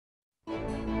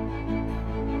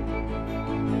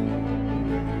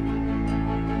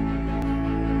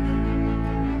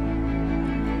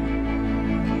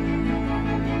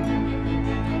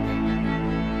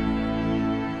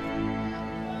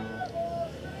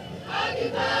I'm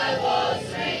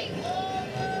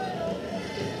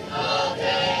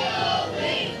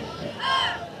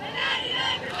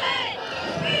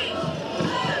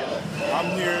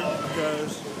here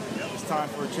because it's time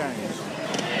for a change.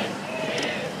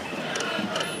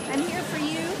 I'm here for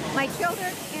you, my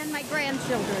children, and my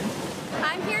grandchildren.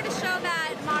 I'm here to show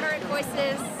that moderate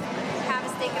voices have a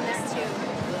stake in this too.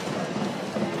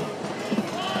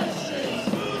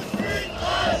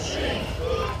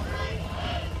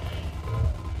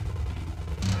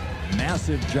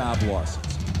 Massive job losses,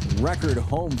 record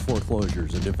home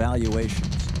foreclosures and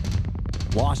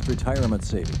devaluations, lost retirement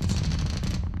savings.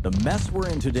 The mess we're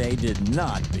in today did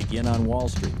not begin on Wall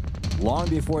Street. Long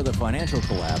before the financial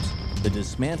collapse, the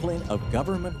dismantling of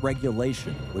government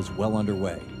regulation was well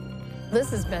underway. This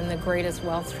has been the greatest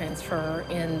wealth transfer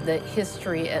in the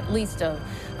history, at least of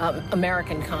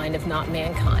American kind, if not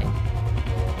mankind.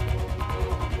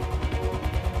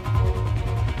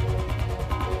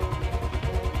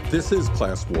 This is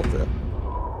class warfare.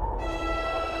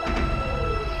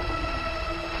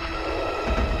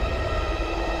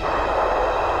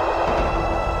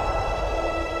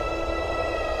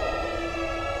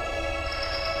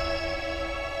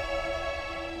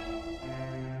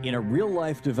 In a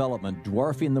real-life development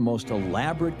dwarfing the most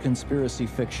elaborate conspiracy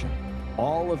fiction,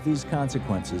 all of these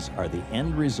consequences are the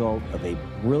end result of a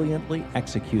brilliantly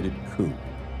executed coup.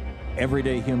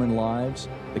 Everyday human lives,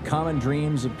 the common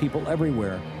dreams of people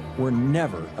everywhere, were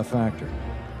never a factor.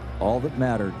 All that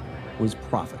mattered was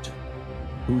profit.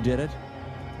 Who did it?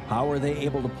 How were they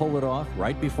able to pull it off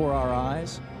right before our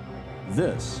eyes?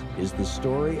 This is the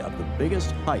story of the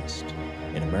biggest heist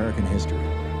in American history.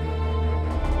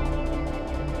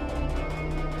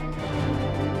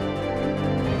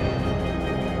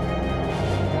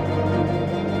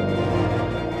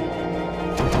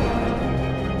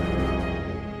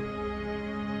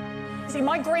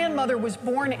 My grandmother was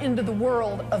born into the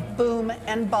world of boom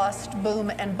and bust,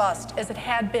 as it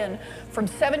had been from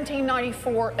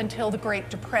 1794 until the Great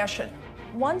Depression.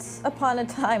 Once upon a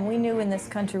time, we knew in this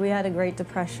country we had a Great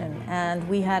Depression, and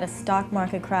we had a stock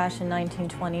market crash in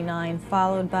 1929,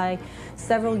 followed by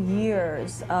several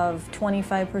years of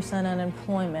 25%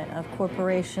 unemployment, of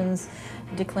corporations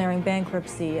declaring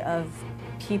bankruptcy, of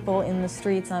people in the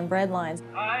streets on breadlines.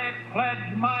 I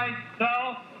pledge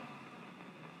myself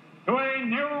to a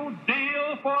new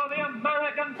deal for the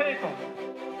American people.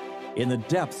 In the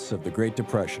depths of the Great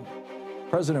Depression,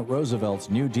 President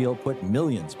Roosevelt's New Deal put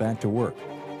millions back to work,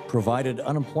 provided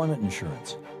unemployment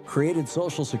insurance, created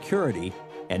Social Security,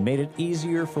 and made it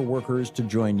easier for workers to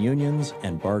join unions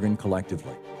and bargain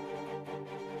collectively.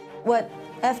 What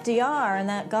FDR and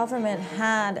that government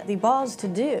had the balls to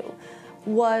do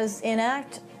was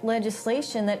enact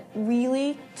legislation that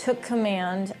really took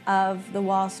command of the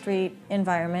Wall Street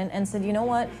environment and said, you know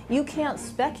what, you can't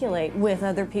speculate with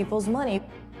other people's money.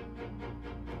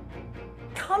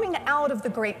 Coming out of the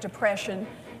Great Depression,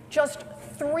 just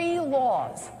 3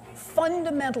 laws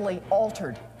fundamentally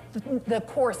altered the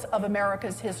course of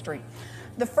America's history.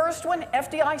 The first one,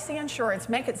 FDIC insurance,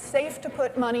 make it safe to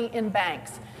put money in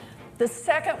banks. The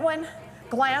second one,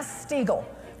 Glass-Steagall,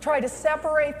 try to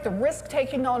separate the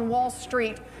risk-taking on Wall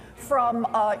Street from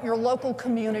your local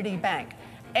community bank.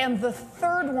 And the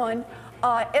third one,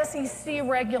 SEC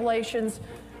regulations,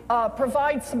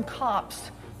 provide some cops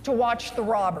to watch the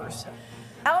robbers.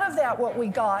 Out of that, what we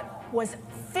got was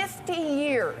 50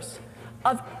 years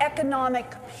of economic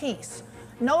peace.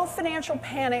 No financial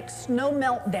panics, no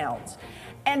meltdowns.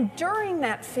 And during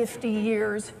that 50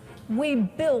 years, we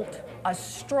built a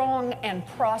strong and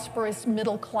prosperous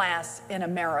middle class in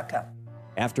America.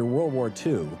 After World War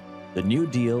II, the New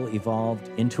Deal evolved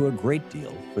into a great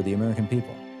deal for the American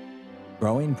people.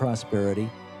 Growing prosperity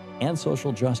and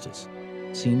social justice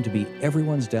seemed to be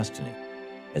everyone's destiny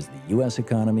as the U.S.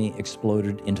 economy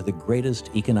exploded into the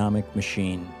greatest economic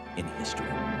machine in history.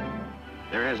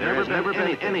 There has never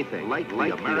been anything like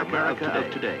the America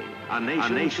of today. A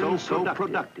nation so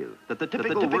productive that the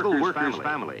typical worker's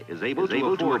family is able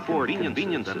to afford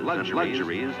conveniences and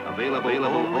luxuries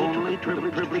available only to the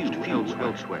privileged few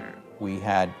elsewhere. We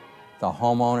had the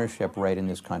home ownership rate in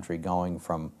this country going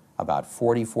from about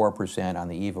 44% on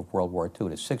the eve of World War II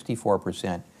to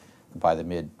 64% by the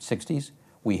mid-60s.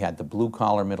 We had the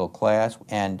blue-collar middle class,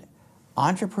 and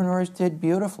entrepreneurs did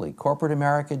beautifully. Corporate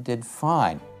America did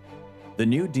fine. The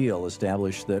New Deal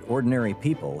established that ordinary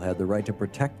people had the right to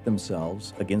protect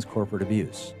themselves against corporate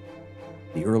abuse.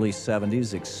 The early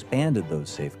 70s expanded those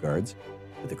safeguards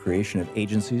with the creation of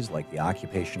agencies like the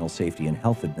Occupational Safety and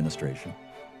Health Administration,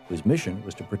 whose mission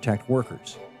was to protect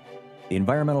workers. The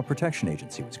Environmental Protection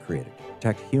Agency was created to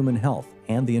protect human health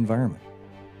and the environment.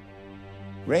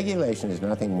 Regulation is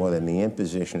nothing more than the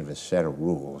imposition of a set of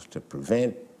rules to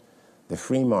prevent the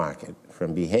free market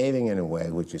from behaving in a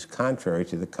way which is contrary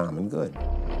to the common good.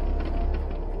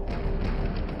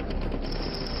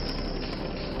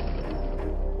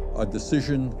 A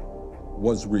decision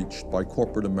was reached by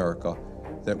corporate America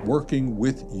that working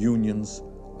with unions,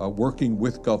 working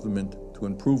with government to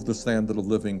improve the standard of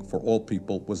living for all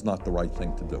people was not the right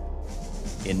thing to do.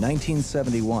 In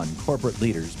 1971, corporate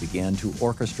leaders began to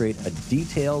orchestrate a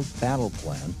detailed battle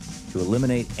plan to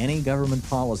eliminate any government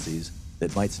policies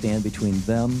that might stand between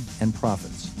them and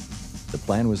profits. The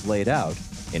plan was laid out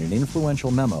in an influential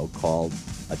memo called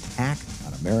Attack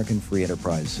on American Free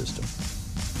Enterprise System.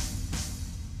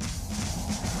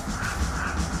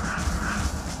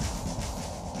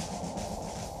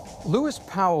 Lewis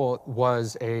Powell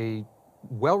was a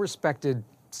well-respected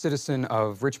citizen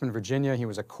of Richmond, Virginia. He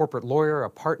was a corporate lawyer, a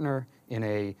partner in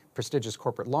a prestigious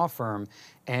corporate law firm,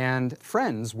 and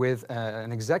friends with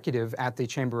an executive at the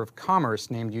Chamber of Commerce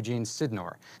named Eugene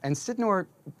Sydnor. And Sydnor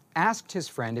asked his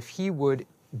friend if he would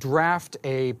draft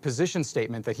a position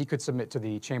statement that he could submit to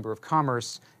the Chamber of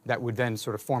Commerce that would then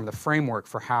sort of form the framework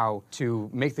for how to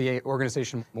make the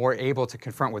organization more able to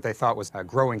confront what they thought was a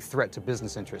growing threat to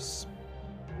business interests.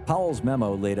 Powell's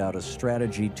memo laid out a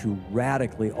strategy to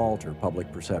radically alter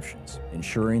public perceptions,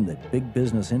 ensuring that big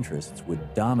business interests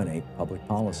would dominate public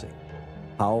policy.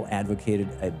 Powell advocated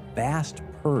a vast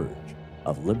purge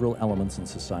of liberal elements in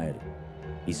society.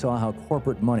 He saw how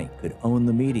corporate money could own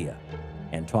the media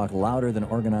and talk louder than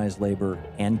organized labor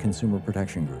and consumer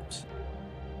protection groups.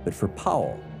 But for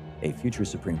Powell, a future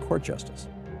Supreme Court justice,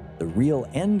 the real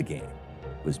end game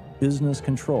was business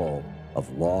control of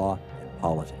law and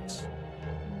politics.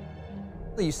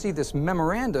 You see this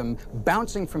memorandum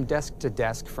bouncing from desk to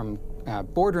desk, from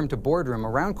boardroom to boardroom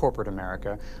around corporate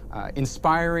America,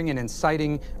 inspiring and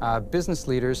inciting business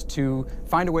leaders to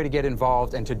find a way to get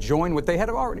involved and to join what they had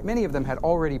already, many of them had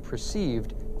already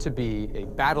perceived to be a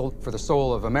battle for the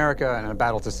soul of America and a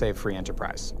battle to save free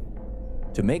enterprise.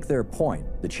 To make their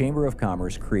point, the Chamber of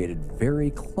Commerce created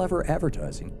very clever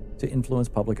advertising to influence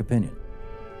public opinion.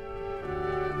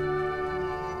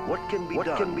 What can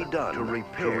be done to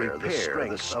repair the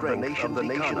strength of the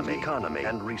nation's economy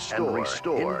and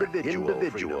restore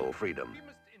individual freedom?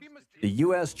 The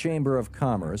U.S. Chamber of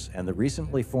Commerce and the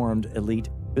recently formed Elite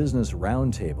Business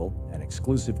Roundtable, an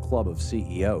exclusive club of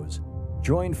CEOs,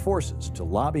 joined forces to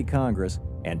lobby Congress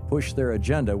and push their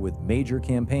agenda with major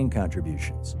campaign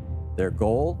contributions. Their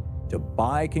goal? To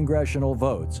buy congressional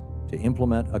votes to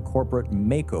implement a corporate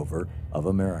makeover of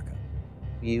America.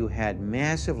 You had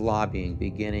massive lobbying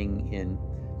beginning in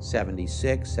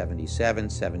 76, 77,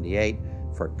 78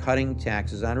 for cutting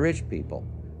taxes on rich people.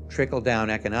 Trickle-down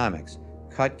economics,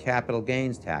 cut capital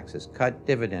gains taxes, cut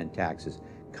dividend taxes,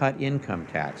 cut income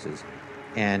taxes,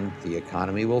 and the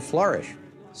economy will flourish.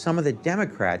 Some of the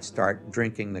Democrats start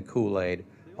drinking the Kool-Aid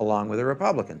along with the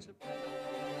Republicans.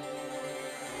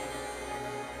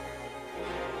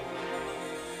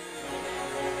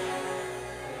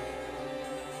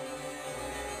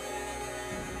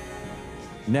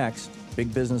 Next,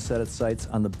 big business set its sights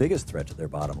on the biggest threat to their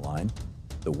bottom line,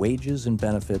 the wages and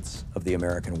benefits of the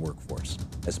American workforce,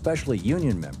 especially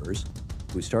union members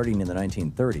who, starting in the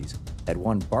 1930s, had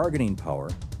won bargaining power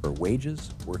for wages,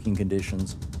 working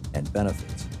conditions, and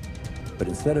benefits. But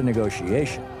instead of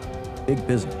negotiation, big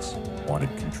business wanted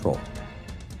control.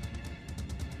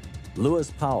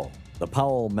 Lewis Powell, the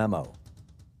Powell Memo.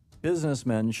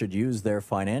 Businessmen should use their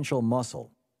financial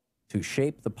muscle to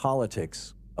shape the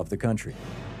politics of the country,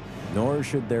 nor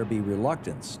should there be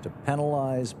reluctance to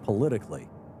penalize politically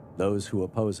those who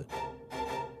oppose it.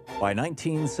 By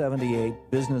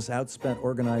 1978, business outspent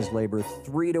organized labor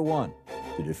 3-1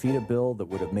 to defeat a bill that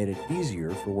would have made it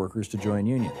easier for workers to join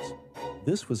unions.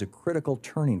 This was a critical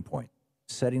turning point,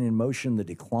 setting in motion the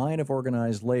decline of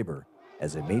organized labor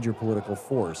as a major political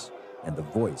force and the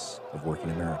voice of working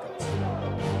Americans.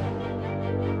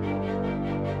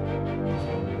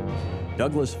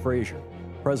 Douglas Frazier,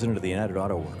 president of the United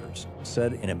Auto Workers,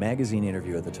 said in a magazine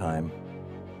interview at the time,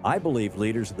 "I believe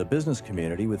leaders of the business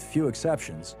community, with few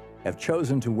exceptions, have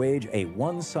chosen to wage a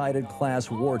one-sided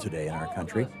class war today in our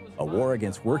country, a war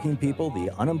against working people, the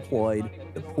unemployed,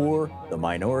 the poor, the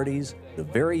minorities, the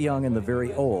very young and the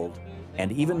very old,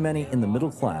 and even many in the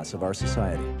middle class of our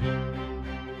society."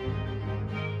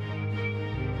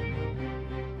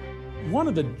 One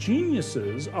of the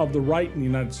geniuses of the right in the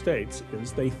United States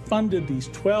is they funded these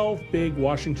 12 big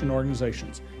Washington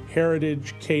organizations,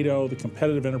 Heritage, Cato, the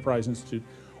Competitive Enterprise Institute,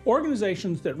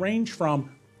 organizations that range from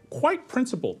quite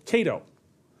principled, Cato,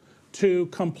 to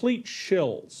complete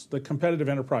shills, the Competitive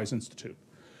Enterprise Institute.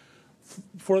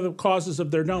 for the causes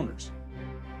of their donors.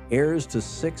 Heirs to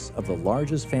 6 of the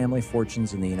largest family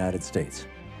fortunes in the United States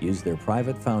used their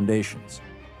private foundations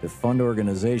to fund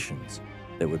organizations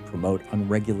that would promote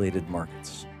unregulated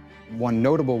markets. One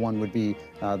notable one would be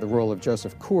the role of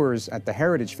Joseph Coors at the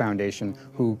Heritage Foundation,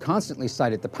 who constantly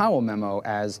cited the Powell Memo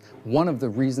as one of the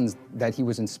reasons that he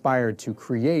was inspired to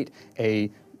create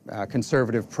a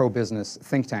conservative pro-business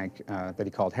think tank that he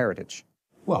called Heritage.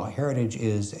 Well, Heritage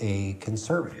is a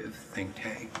conservative think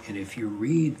tank, and if you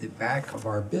read the back of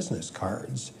our business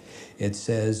cards, it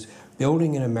says,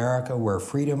 building an America where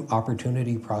freedom,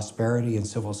 opportunity, prosperity, and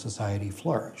civil society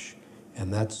flourish.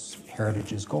 And that's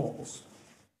Heritage's goals.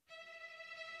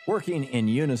 Working in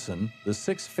unison, the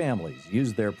 6 families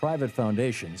used their private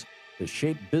foundations to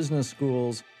shape business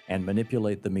schools and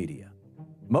manipulate the media.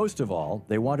 Most of all,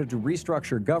 they wanted to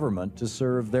restructure government to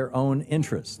serve their own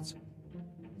interests.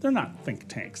 They're not think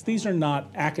tanks. These are not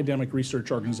academic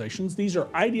research organizations. These are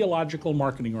ideological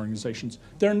marketing organizations.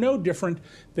 They're no different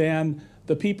than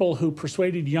the people who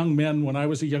persuaded young men when I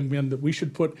was a young man that we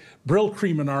should put Brill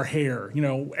cream in our hair. You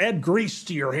know, add grease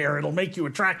to your hair. It'll make you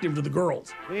attractive to the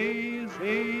girls. These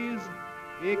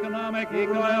economic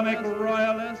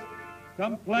royalists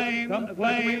complain that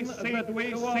we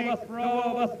seek to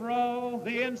overthrow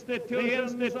the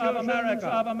institutions of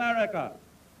America.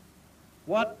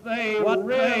 What they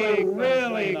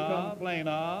really complain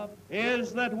of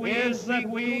is that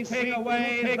we take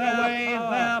away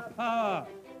their power.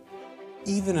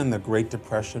 Even in the Great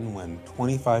Depression, when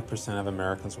 25% of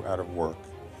Americans were out of work,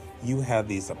 you had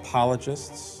these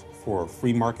apologists for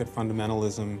free market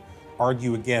fundamentalism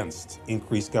argue against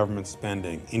increased government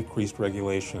spending, increased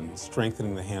regulation,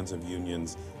 strengthening the hands of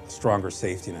unions, a stronger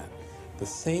safety net. The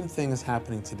same thing is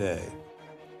happening today.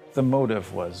 The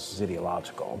motive was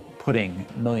ideological, putting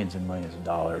millions and millions of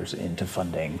dollars into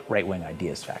funding right-wing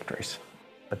ideas factories.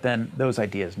 But then those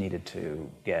ideas needed to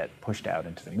get pushed out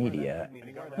into the media.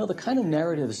 No, the kind of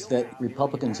narratives that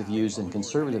Republicans have used and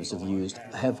conservatives have used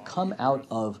have come out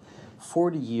of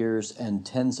 40 years and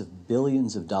tens of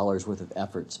billions of dollars worth of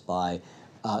efforts by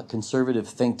conservative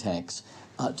think tanks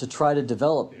to try to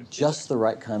develop just the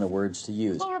right kind of words to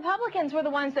use. Well, Republicans were the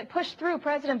ones that pushed through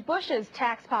President Bush's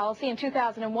tax policy in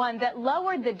 2001 that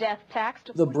lowered the death tax.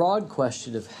 The broad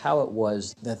question of how it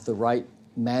was that the right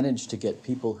managed to get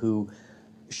people who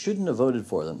shouldn't have voted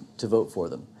for them to vote for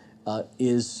them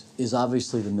is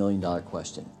obviously the million-dollar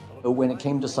question. When it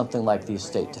came to something like the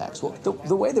estate tax, well,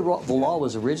 the way the law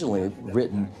was originally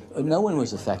written, no one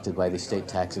was affected by the estate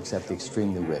tax except the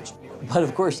extremely rich. But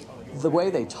of course, the way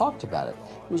they talked about it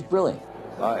was brilliant.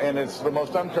 And it's the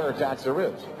most unfair tax there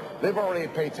is. They've already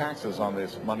paid taxes on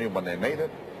this money when they made it.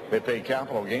 They paid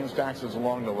capital gains taxes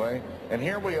along the way. And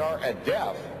here we are at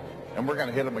death, and we're going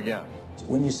to hit them again.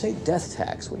 When you say death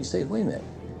tax, what you say, wait a minute,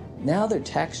 now they're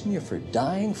taxing you for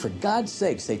dying? For God's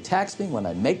sakes, they tax me when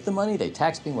I make the money, they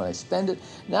tax me when I spend it.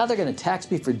 Now they're going to tax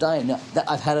me for dying. Now,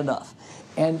 I've had enough.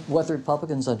 And what the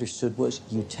Republicans understood was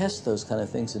you test those kind of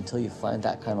things until you find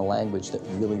that kind of language that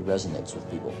really resonates with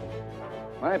people.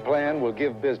 My plan will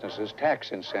give businesses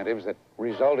tax incentives that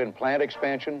result in plant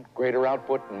expansion, greater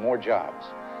output, and more jobs.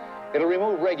 It'll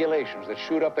remove regulations that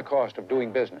shoot up the cost of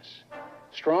doing business.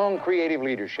 Strong creative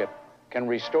leadership can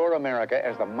restore America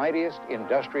as the mightiest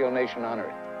industrial nation on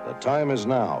earth. The time is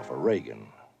now for Reagan.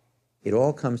 It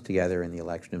all comes together in the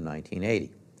election of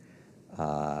 1980.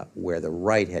 Where the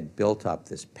right had built up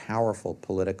this powerful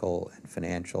political and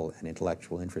financial and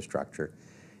intellectual infrastructure,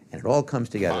 and it all comes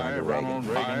together under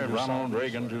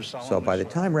Reagan. So by the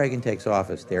time Reagan takes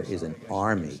office, there is an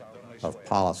army of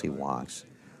policy wonks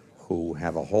who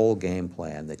have a whole game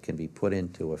plan that can be put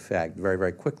into effect very,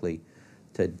 very quickly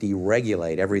to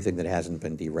deregulate everything that hasn't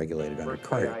been deregulated under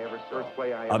Carter.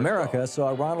 America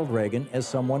saw Ronald Reagan as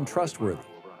someone trustworthy.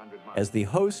 As the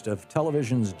host of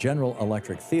television's General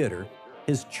Electric Theater,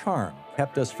 his charm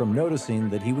kept us from noticing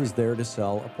that he was there to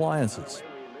sell appliances.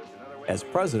 As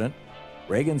president,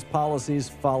 Reagan's policies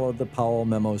followed the Powell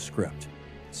Memo script,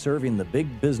 serving the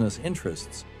big business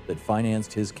interests that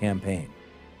financed his campaign.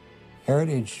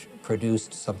 Heritage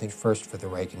produced something first for the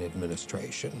Reagan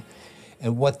administration.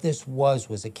 And what this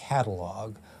was a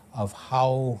catalog of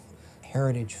how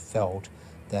Heritage felt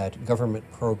that government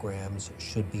programs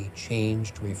should be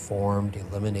changed, reformed,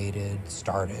 eliminated,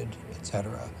 started,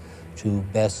 etc., to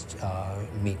best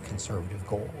meet conservative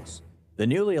goals. The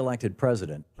newly elected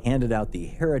president handed out the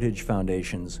Heritage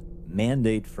Foundation's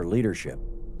mandate for leadership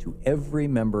to every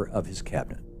member of his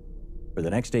cabinet. For the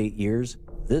next 8 years,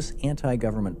 this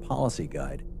anti-government policy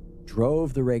guide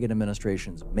drove the Reagan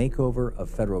administration's makeover of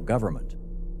federal government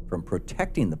from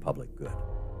protecting the public good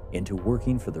into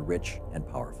working for the rich and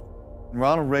powerful.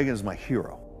 Ronald Reagan is my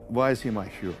hero. Why is he my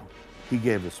hero? He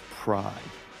gave us pride.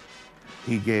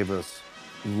 He gave us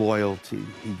loyalty.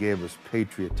 He gave us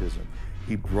patriotism.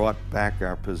 He brought back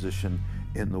our position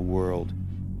in the world.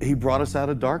 He brought us out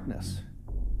of darkness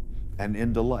and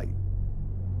into light.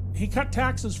 He cut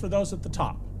taxes for those at the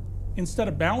top. Instead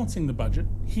of balancing the budget,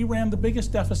 he ran the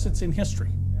biggest deficits in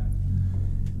history.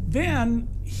 Then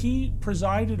he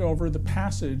presided over the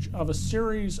passage of a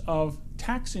series of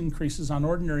tax increases on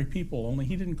ordinary people, only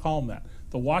he didn't call them that.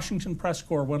 The Washington Press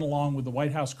Corps went along with the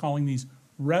White House calling these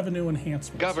revenue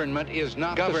enhancements. Government is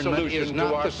not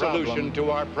the solution to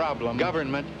our problem.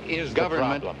 Government is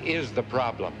the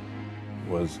problem.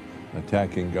 Was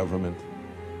attacking government,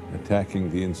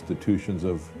 attacking the institutions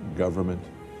of government,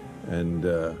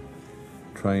 and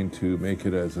trying to make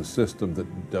it as a system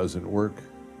that doesn't work.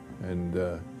 And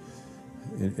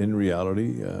in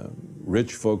reality,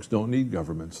 rich folks don't need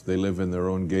governments. They live in their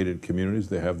own gated communities.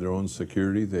 They have their own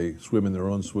security. They swim in their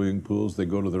own swimming pools. They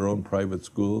go to their own private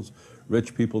schools.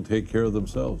 Rich people take care of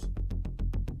themselves.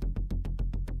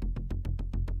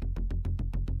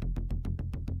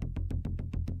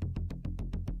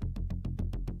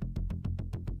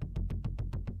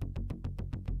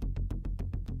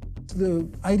 The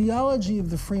ideology of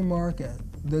the free market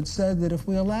that said that if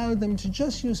we allowed them to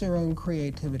just use their own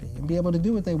creativity and be able to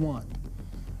do what they want,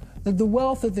 that the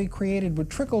wealth that they created would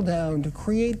trickle down to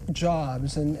create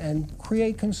jobs and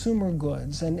create consumer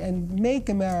goods and make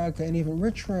America an even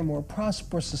richer and more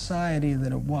prosperous society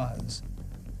than it was.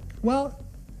 Well,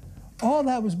 all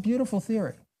that was beautiful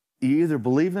theory. You either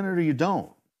believe in it or you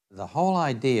don't. The whole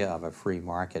idea of a free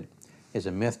market is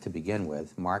a myth to begin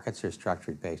with. Markets are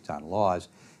structured based on laws,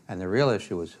 and the real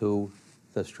issue is who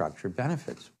the structure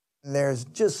benefits. There's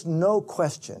just no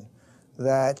question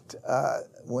that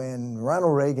when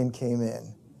Ronald Reagan came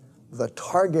in, the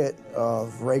target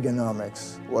of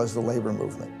Reaganomics was the labor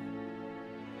movement.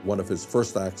 One of his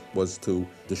first acts was to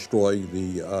destroy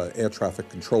the air traffic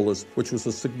controllers, which was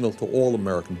a signal to all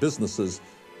American businesses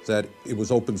that it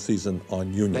was open season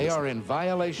on unionism. They are in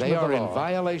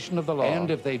violation of the law.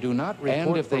 And if they do not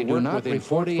report within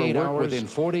 48 hours,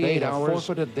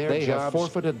 they have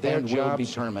forfeited their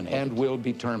jobs and will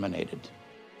be terminated.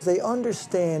 They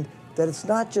understand that it's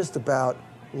not just about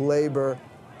labor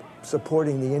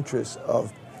supporting the interests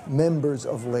of members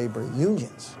of labor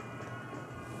unions,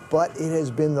 but it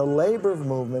has been the labor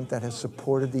movement that has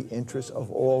supported the interests of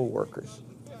all workers.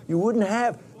 You wouldn't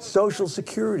have Social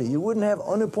Security, you wouldn't have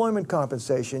unemployment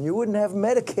compensation, you wouldn't have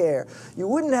Medicare, you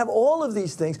wouldn't have all of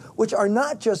these things, which are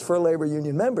not just for labor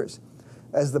union members.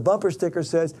 As the bumper sticker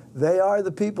says, they are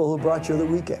the people who brought you the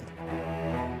weekend.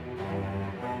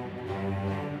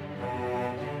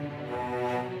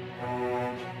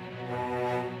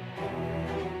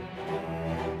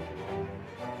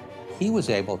 He was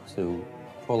able to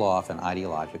pull off an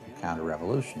ideological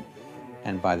counter-revolution,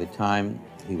 and by the time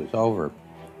he was over,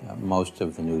 most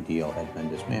of the New Deal had been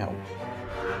dismantled.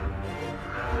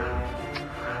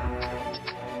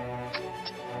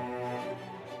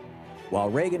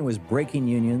 While Reagan was breaking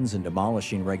unions and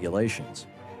demolishing regulations,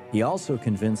 he also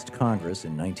convinced Congress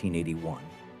in 1981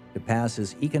 to pass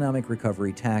his Economic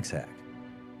Recovery Tax Act,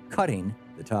 cutting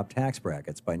the top tax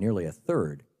brackets by nearly a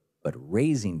third, but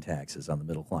raising taxes on the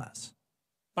middle class.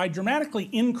 By dramatically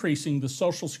increasing the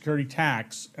Social Security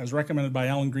tax, as recommended by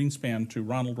Alan Greenspan to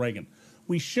Ronald Reagan,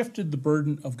 we shifted the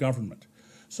burden of government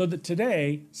so that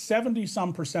today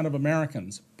 70-some% of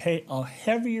Americans pay a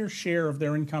heavier share of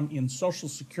their income in Social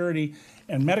Security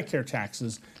and Medicare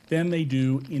taxes than they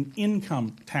do in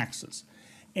income taxes.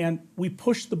 And we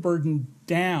push the burden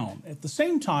down. At the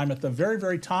same time, at the very,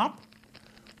 very top,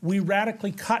 we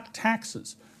radically cut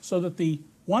taxes so that the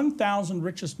 1,000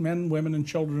 richest men, women, and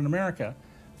children in America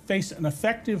face an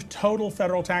effective total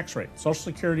federal tax rate, Social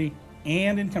Security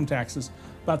and income taxes,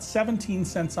 about 17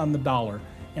 cents on the dollar,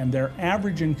 and their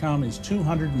average income is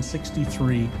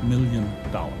 $263 million.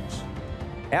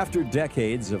 After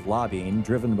decades of lobbying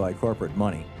driven by corporate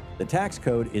money, the tax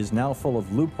code is now full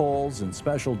of loopholes and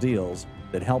special deals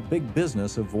that help big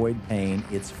business avoid paying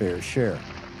its fair share.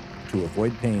 To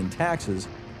avoid paying taxes,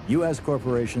 U.S.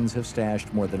 corporations have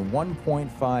stashed more than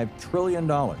 $1.5 trillion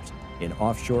in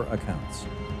offshore accounts.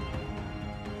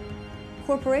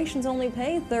 Corporations only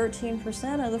pay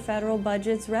 13% of the federal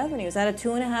budget's revenues. Out of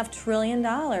 $2.5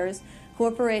 trillion,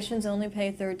 corporations only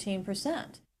pay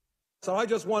 13%. So I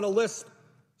just want to list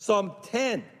some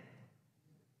 10,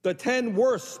 the 10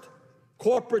 worst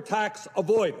corporate tax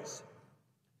avoiders.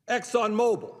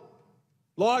 ExxonMobil,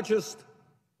 largest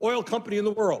oil company in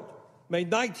the world, made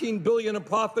 $19 billion in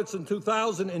profits in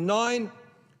 2009.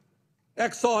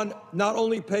 Exxon not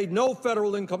only paid no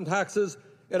federal income taxes,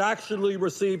 it actually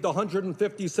received a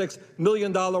 $156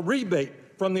 million rebate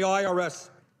from the IRS.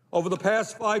 Over the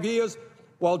past 5 years,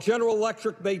 while General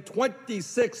Electric made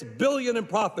 $26 billion in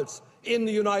profits in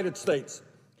the United States,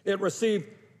 it received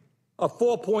a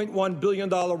 $4.1 billion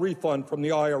refund from the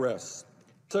IRS.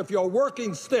 So if you're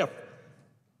working stiff,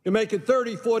 you're making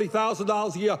 $30,000,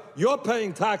 $40,000 a year, you're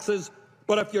paying taxes.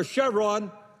 But if you're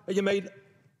Chevron and you made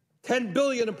 $10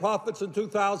 billion in profits in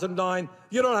 2009,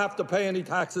 you don't have to pay any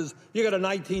taxes. You get a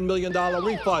 $19 million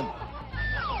refund.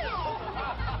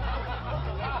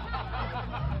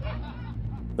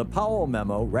 The Powell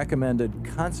memo recommended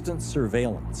constant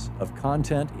surveillance of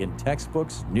content in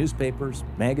textbooks, newspapers,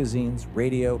 magazines,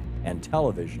 radio, and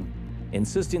television,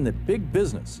 insisting that big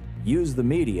business use the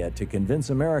media to convince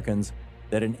Americans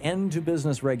that an end to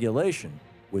business regulation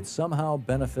would somehow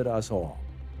benefit us all.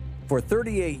 For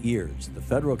 38 years, the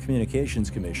Federal Communications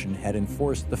Commission had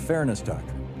enforced the Fairness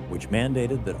Doctrine, which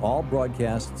mandated that all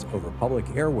broadcasts over public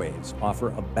airwaves offer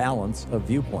a balance of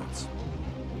viewpoints.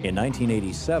 In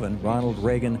 1987, Ronald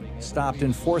Reagan stopped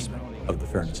enforcement of the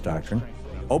Fairness Doctrine,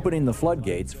 opening the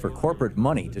floodgates for corporate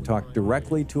money to talk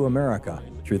directly to America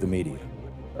through the media.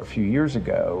 A few years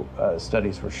ago,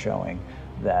 studies were showing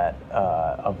that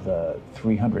of the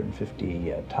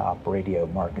 350 top radio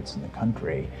markets in the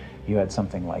country, you had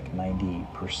something like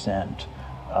 90%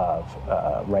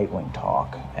 of right-wing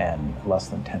talk and less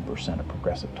than 10% of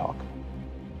progressive talk.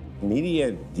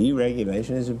 Media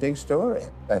deregulation is a big story.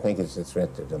 I think it's a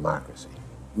threat to democracy.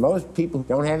 Most people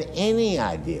don't have any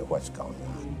idea what's going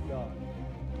on.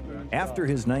 After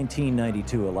his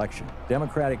 1992 election,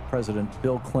 Democratic President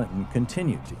Bill Clinton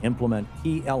continued to implement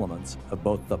key elements of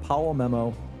both the Powell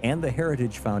memo and the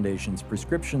Heritage Foundation's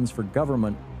prescriptions for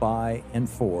government by and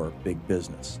for big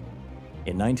business.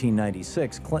 In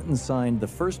 1996, Clinton signed the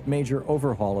first major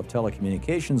overhaul of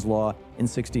telecommunications law in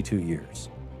 62 years.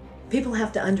 People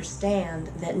have to understand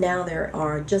that now there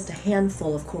are just a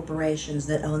handful of corporations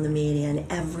that own the media, and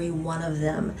every one of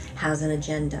them has an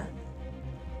agenda.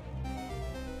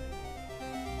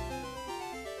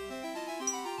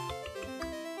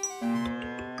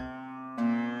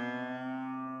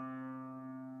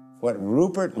 What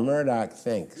Rupert Murdoch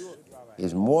thinks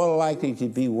is more likely to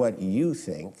be what you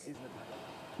think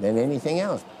than anything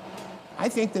else. I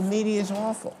think the media is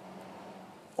awful.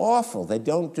 Awful. They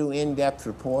don't do in-depth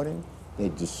reporting. They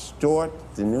distort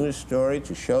the news story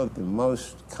to show the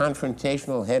most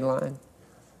confrontational headline.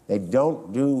 They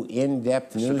don't do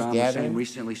in-depth news Saddam gathering. Hussein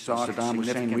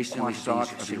recently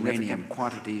sought significant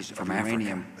quantities of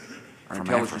uranium. Our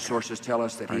intelligence sources tell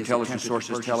us that he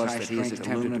has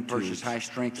attempted to purchase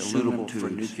high-strength aluminum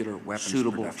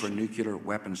suitable for nuclear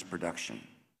weapons production.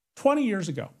 20 years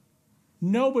ago,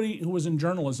 nobody who was in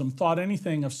journalism thought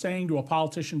anything of saying to a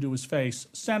politician to his face,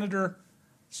 "Senator,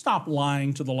 stop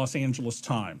lying to the Los Angeles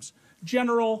Times.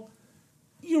 General,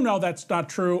 you know that's not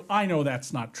true. I know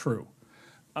that's not true."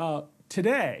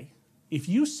 Today, if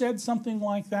you said something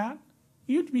like that,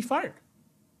 you'd be fired.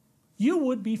 You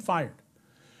would be fired.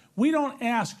 We don't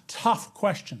ask tough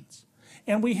questions.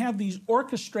 And we have these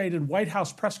orchestrated White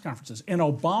House press conferences. And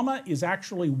Obama is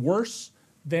actually worse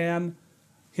than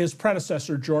his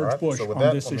predecessor, George Bush, on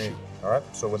this issue. All right,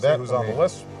 so with that, who's on the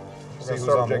list? We're going to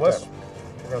start with Jake Tapper.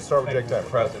 We're going to start with Jake Tapper.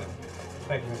 President.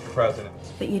 Thank you, Mr. President.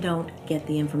 But you don't get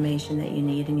the information that you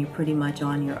need, and you're pretty much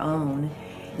on your own.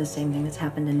 The same thing that's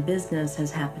happened in business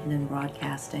has happened in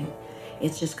broadcasting.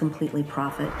 It's just completely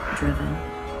profit-driven.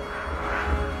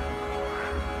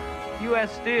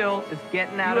 U.S. Steel is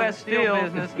getting out of the steel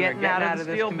business, getting out of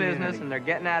the steel business, and they're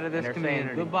getting out of this community.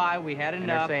 Saying, goodbye, we had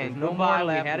enough. There's no more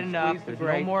left. We had enough. There's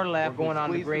no more left. We're going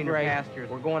on to greener pastures.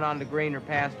 We're going on to greener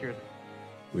pastures.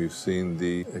 We've seen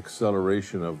the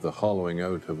acceleration of the hollowing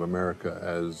out of America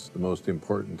as the most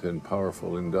important and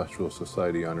powerful industrial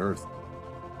society on earth.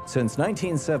 Since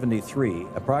 1973,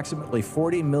 approximately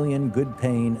 40 million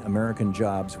good-paying American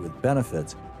jobs with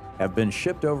benefits have been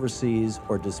shipped overseas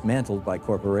or dismantled by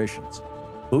corporations,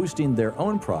 boosting their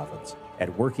own profits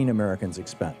at working Americans'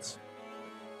 expense.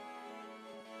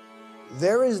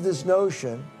 There is this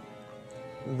notion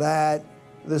that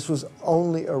this was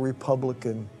only a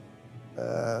Republican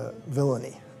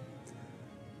villainy,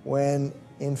 when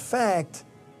in fact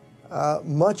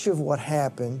much of what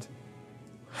happened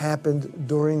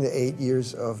during the 8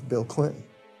 years of Bill Clinton.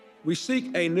 We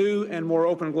seek a new and more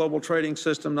open global trading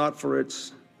system, not for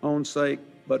its own sake,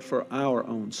 but for our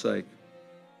own sake.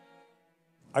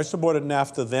 I supported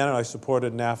NAFTA then, and I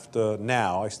supported NAFTA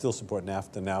now. I still support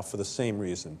NAFTA now for the same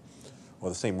reason, or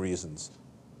the same reasons.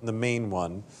 The main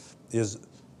one is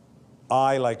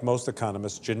I, like most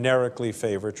economists, generically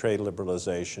favor trade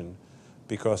liberalization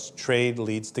because trade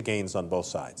leads to gains on both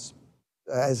sides.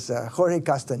 As Jorge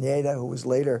Castañeda, who was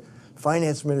later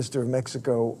finance minister of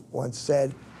Mexico, once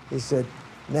said, he said,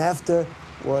 NAFTA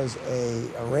was an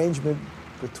arrangement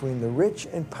between the rich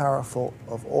and powerful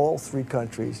of all three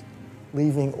countries,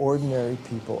 leaving ordinary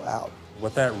people out.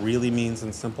 What that really means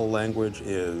in simple language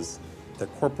is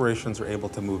that corporations are able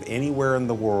to move anywhere in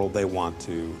the world they want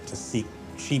to seek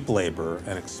cheap labor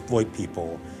and exploit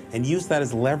people, and use that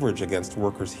as leverage against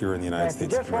workers here in the United States.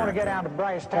 If you just want to get down to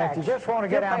brass tacks, if you just want to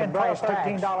get down to brass tacks,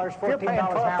 $14 an hour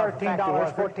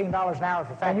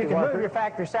for factory workers, and you can move your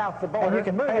factory south of the border, and you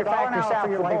can move your factory south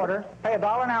of the border, pay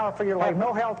 $1 an hour for your labor, have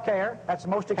no health care, that's the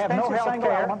most expensive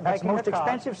single element, that's the most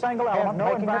expensive single element,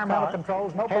 no environmental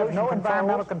controls, no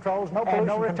pollution controls,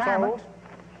 no retirement.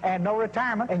 And no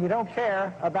retirement, and you don't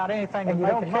care about anything, and you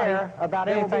don't care about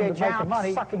anything to make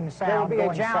money. There will be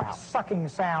a giant sucking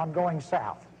sound going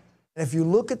south. If you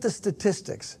look at the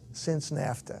statistics since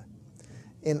NAFTA,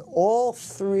 in all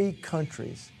three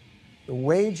countries, the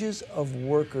wages of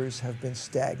workers have been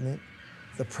stagnant,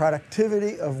 the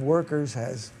productivity of workers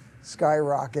has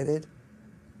skyrocketed,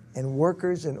 and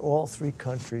workers in all three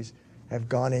countries have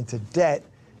gone into debt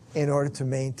in order to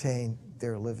maintain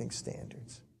their living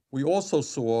standards. We also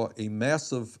saw a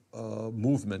massive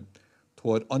movement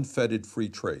toward unfettered free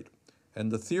trade.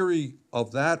 And the theory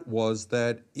of that was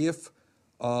that if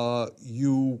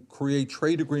you create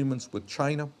trade agreements with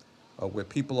China, where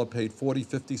people are paid 40,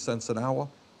 50 cents an hour,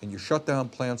 and you shut down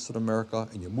plants in America,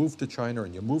 and you move to China,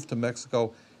 and you move to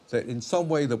Mexico, that in some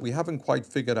way that we haven't quite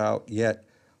figured out yet,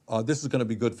 this is going to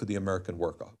be good for the American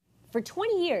worker. For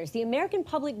 20 years, the American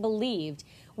public believed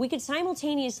we could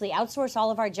simultaneously outsource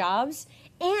all of our jobs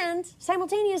and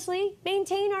simultaneously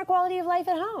maintain our quality of life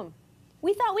at home.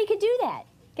 We thought we could do that.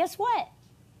 Guess what?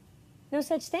 No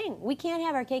such thing. We can't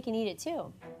have our cake and eat it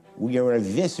too. We are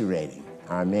eviscerating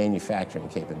our manufacturing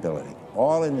capability,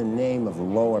 all in the name of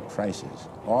lower prices,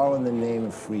 all in the name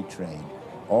of free trade,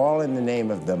 all in the name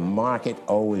of the market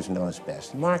always knows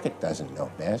best. The market doesn't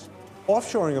know best.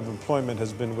 Offshoring of employment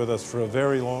has been with us for a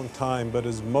very long time, but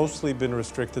has mostly been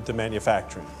restricted to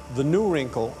manufacturing. The new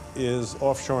wrinkle is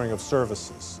offshoring of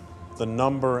services, the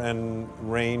number and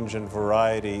range and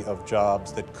variety of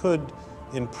jobs that could,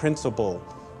 in principle,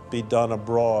 be done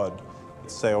abroad,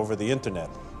 say over the internet.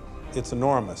 It's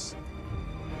enormous.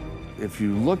 If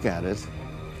you look at it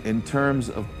in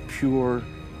terms of pure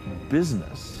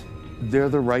business, they're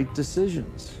the right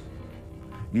decisions.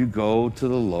 You go to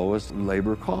the lowest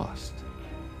labor cost.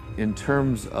 In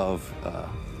terms of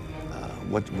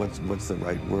what's the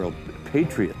right word?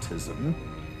 Patriotism,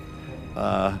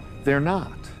 they're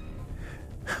not.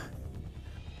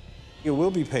 It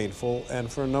will be painful,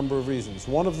 and for a number of reasons.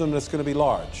 One of them is going to be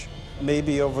large.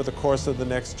 Maybe over the course of the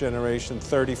next generation,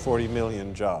 30, 40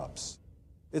 million jobs.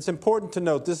 It's important to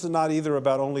note this is not either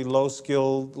about only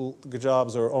low-skilled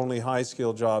jobs or only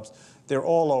high-skilled jobs. They're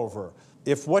all over.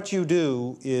 If what you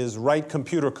do is write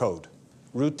computer code,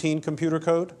 routine computer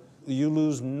code, you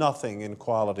lose nothing in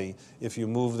quality if you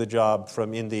move the job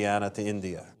from Indiana to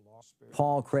India.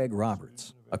 Paul Craig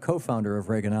Roberts, a co-founder of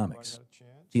Reaganomics,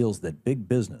 feels that big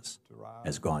business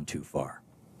has gone too far.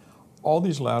 All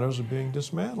these ladders are being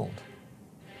dismantled.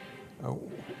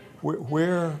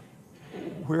 Where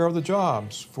are the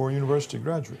jobs for university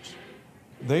graduates?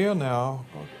 They are now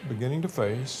beginning to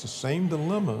face the same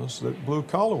dilemmas that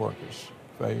blue-collar workers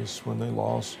face when they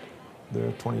lost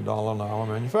their $20 an hour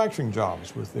manufacturing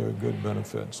jobs with their good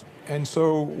benefits. And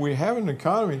so we have an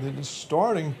economy that is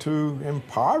starting to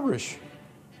impoverish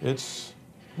its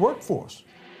workforce.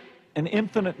 An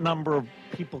infinite number of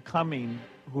people coming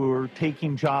who are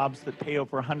taking jobs that pay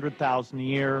over $100,000 a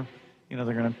year. You know,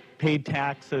 they're going to pay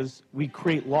taxes. We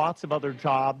create lots of other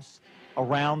jobs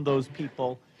around those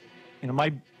people. You know,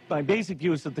 my basic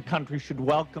view is that the country should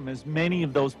welcome as many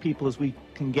of those people as we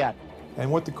can get. And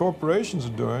what the corporations are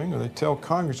doing, they tell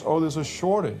Congress, oh, there's a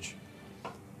shortage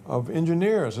of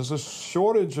engineers, there's a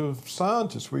shortage of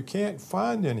scientists, we can't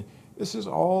find any. This is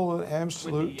all an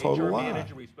absolute total lie.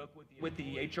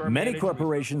 Many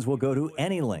corporations will go to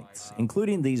any lengths,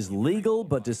 including these legal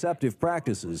but deceptive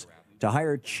practices, to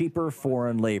hire cheaper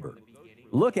foreign labor.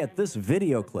 Look at this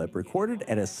video clip recorded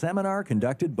at a seminar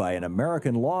conducted by an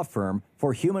American law firm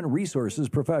for human resources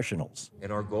professionals.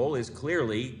 And our goal is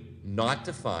clearly not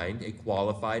to find a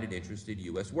qualified and interested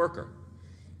U.S. worker.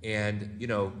 And, you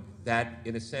know, that,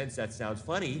 in a sense, that sounds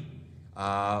funny,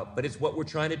 but it's what we're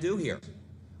trying to do here.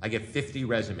 I get 50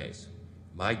 resumes.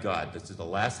 My God, this is the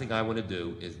last thing I want to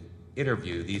do is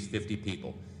interview these 50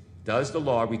 people. Does the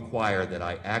law require that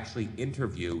I actually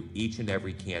interview each and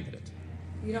every candidate?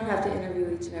 You don't have to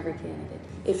interview each and every candidate.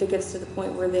 If it gets to the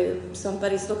point where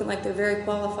somebody's looking like they're very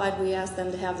qualified, we ask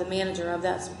them to have the manager of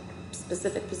that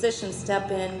specific position,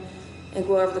 step in and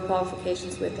go over the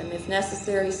qualifications with them. If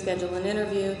necessary, schedule an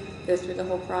interview, go through the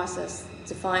whole process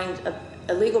to find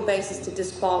a legal basis to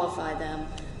disqualify them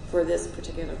for this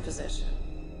particular position.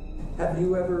 Have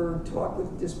you ever talked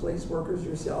with displaced workers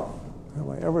yourself? Have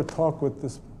I ever talked with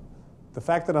this? The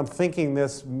fact that I'm thinking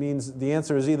this means the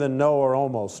answer is either no or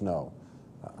almost no.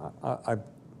 I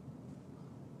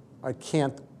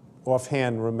can't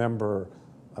offhand remember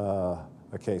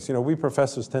a case. You know, we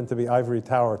professors tend to be ivory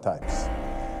tower types.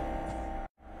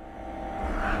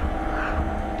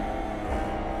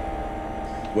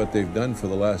 What they've done for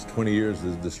the last 20 years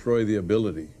is destroy the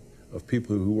ability of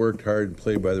people who worked hard and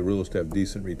played by the rules to have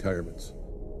decent retirements.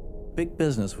 Big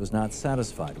business was not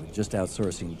satisfied with just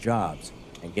outsourcing jobs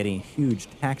and getting huge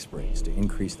tax breaks to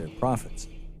increase their profits.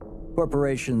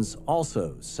 Corporations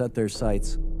also set their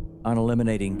sights on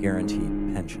eliminating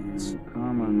guaranteed pensions.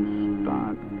 Common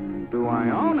stock. Do I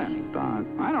own any stock?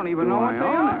 I don't even know what they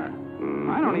are.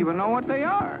 I don't even know what they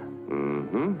are.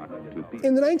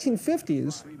 In the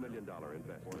 1950s,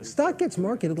 stock gets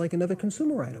marketed like another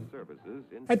consumer item.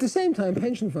 At the same time,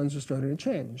 pension funds are starting to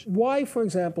change. Why, for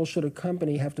example, should a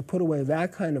company have to put away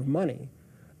that kind of money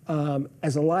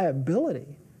as a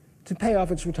liability to pay off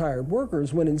its retired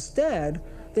workers when instead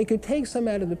they could take some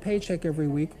out of the paycheck every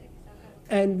week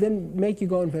and then make you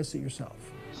go invest it yourself?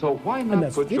 So why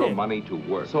not put your money to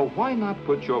work? So why not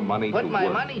put your money to work? Put my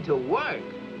money to work.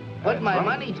 Put my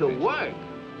money to work.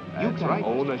 You can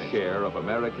own a share of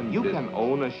American business. You can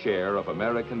own a share of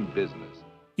American business.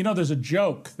 You know, there's a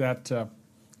joke that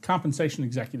compensation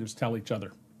executives tell each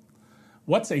other.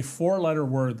 What's a four-letter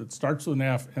word that starts with an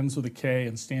F, ends with a K,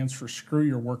 and stands for screw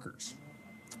your workers?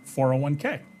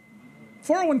 401k.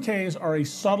 401ks are a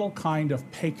subtle kind of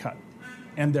pay cut,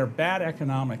 and they're bad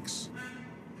economics.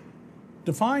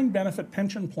 Defined benefit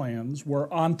pension plans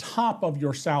were on top of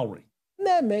your salary.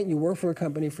 That meant you worked for a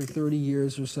company for 30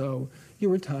 years or so, you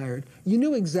retired, you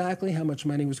knew exactly how much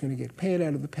money was going to get paid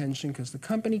out of the pension because the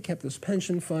company kept this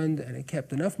pension fund and it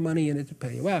kept enough money in it to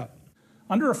pay you out.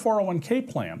 Under a 401k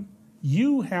plan,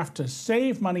 you have to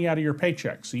save money out of your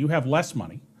paycheck, so you have less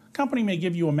money. A company may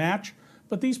give you a match,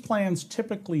 but these plans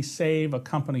typically save a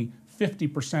company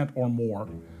 50% or more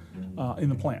in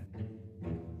the plan.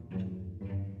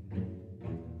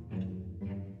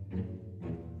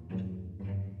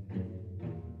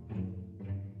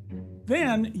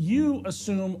 Then you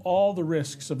assume all the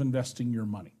risks of investing your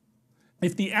money.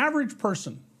 If the average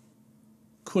person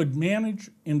could manage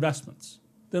investments,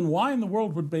 then why in the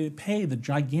world would they pay the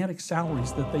gigantic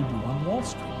salaries that they do on Wall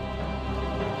Street?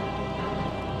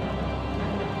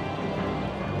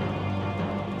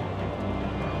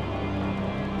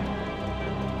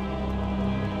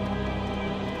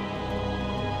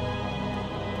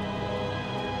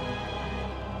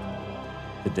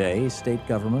 Today, state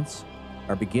governments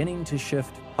are beginning to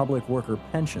shift public worker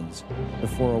pensions to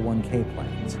 401k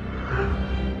plans.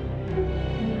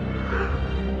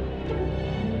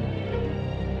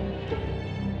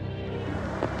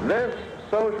 This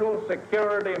Social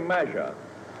Security measure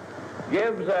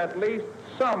gives at least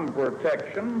some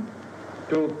protection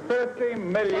to 30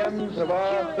 million of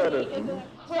our citizens.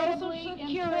 Social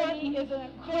Security is an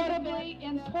incredibly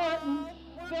important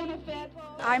benefit.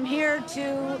 I'm here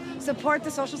to support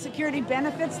the Social Security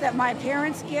benefits that my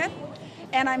parents get,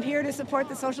 and I'm here to support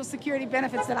the Social Security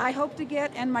benefits that I hope to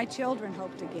get and my children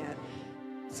hope to get.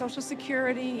 Social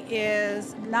Security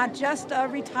is not just a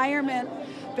retirement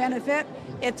benefit,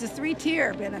 it's a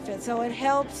three-tier benefit. So it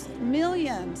helps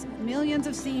millions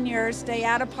of seniors stay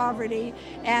out of poverty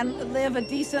and live a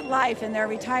decent life in their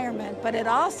retirement. But it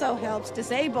also helps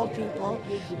disabled people.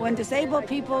 When disabled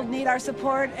people need our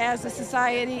support as a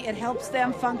society, it helps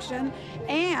them function.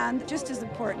 And just as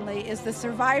importantly is the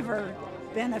survivor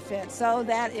benefit, so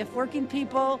that if working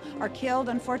people are killed,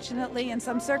 unfortunately, in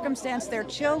some circumstance, their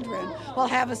children will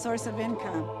have a source of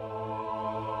income.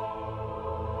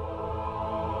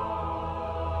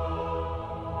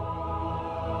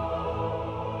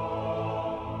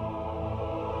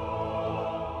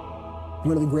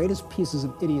 One of the greatest pieces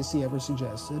of idiocy ever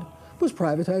suggested was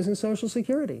privatizing Social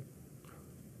Security.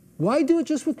 Why do it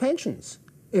just with pensions?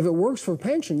 If it works for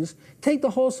pensions, take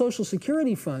the whole Social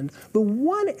Security fund, the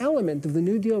one element of the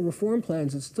New Deal reform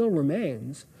plans that still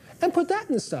remains, and put that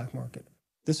in the stock market.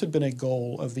 This had been a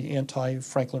goal of the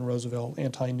anti-Franklin Roosevelt,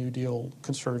 anti-New Deal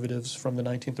conservatives from the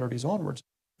 1930s onwards.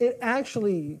 It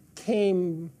actually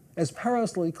came as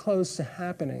perilously close to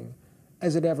happening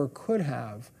as it ever could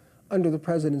have under the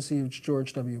presidency of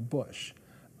George W. Bush.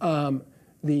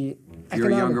 If you're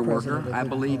a younger worker, I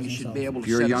believe you should be able to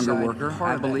set aside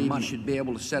part of that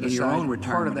money in your own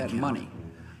retirement account.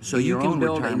 So you can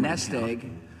build a nest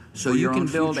egg So you can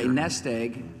build a nest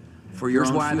egg for your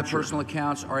own future. Here's why the personal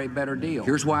accounts are a better deal.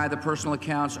 Here's why the personal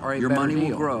accounts are a better deal. Your money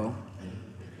will grow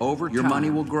over time. Your money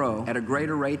will grow at a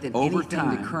greater rate than anything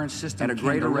the current system can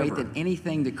deliver. At a greater rate than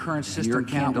anything the current system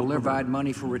can deliver. Provide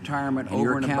money for retirement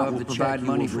over and above the check you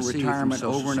will receive from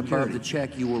Social Security. Over and above the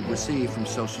check you will receive from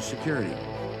Social Security.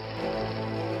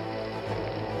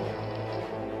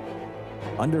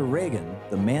 Under Reagan,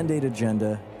 the mandate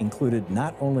agenda included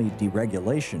not only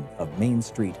deregulation of Main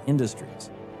Street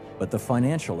industries, but the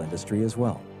financial industry as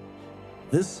well.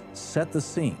 This set the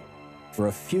scene for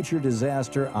a future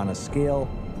disaster on a scale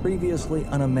previously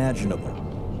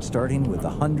unimaginable, starting with the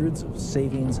hundreds of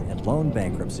savings and loan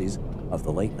bankruptcies of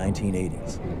the late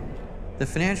 1980s. The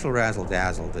financial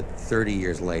razzle-dazzle that 30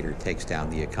 years later takes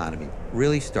down the economy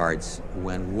really starts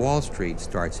when Wall Street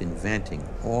starts inventing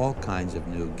all kinds of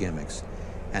new gimmicks,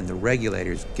 and the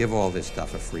regulators give all this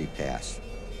stuff a free pass.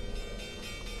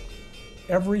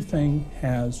 Everything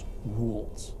has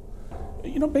rules.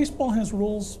 You know, baseball has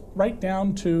rules right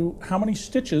down to how many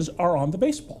stitches are on the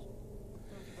baseball.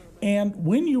 And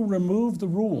when you remove the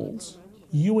rules,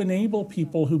 you enable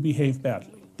people who behave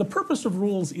badly. The purpose of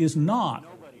rules is not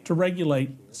to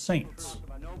regulate saints.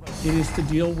 It is to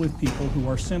deal with people who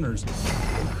are sinners.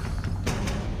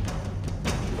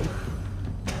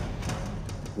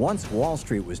 Once Wall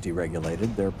Street was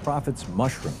deregulated, their profits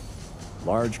mushroomed.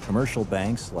 Large commercial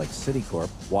banks like Citicorp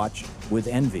watched with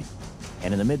envy.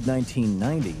 And in the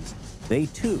mid-1990s, they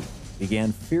too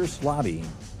began fierce lobbying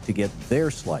to get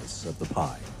their slice of the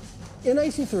pie. In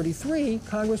 1933,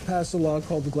 Congress passed a law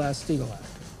called the Glass-Steagall Act.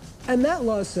 And that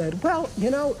law said, well, you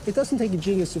know, it doesn't take a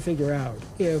genius to figure out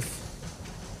if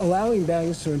allowing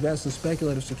banks to invest in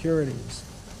speculative securities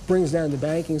brings down the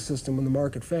banking system when the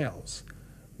market fails,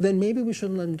 then maybe we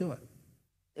shouldn't let them do it.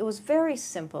 It was very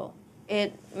simple.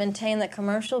 It maintained that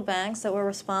commercial banks that were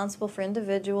responsible for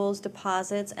individuals'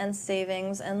 deposits and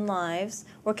savings and lives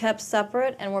were kept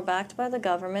separate and were backed by the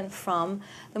government from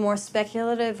the more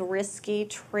speculative, risky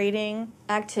trading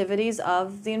activities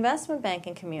of the investment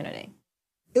banking community.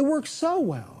 It worked so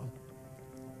well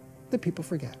that people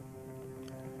forget.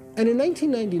 And in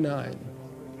 1999,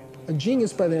 a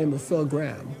genius by the name of Phil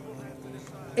Gramm,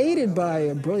 aided by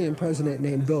a brilliant president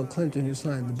named Bill Clinton who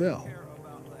signed the bill,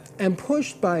 and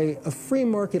pushed by a free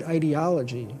market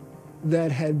ideology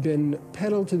that had been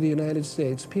peddled to the United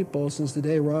States people since the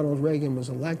day Ronald Reagan was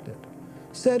elected,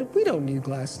 said, we don't need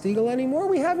Glass-Steagall anymore.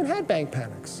 We haven't had bank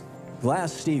panics.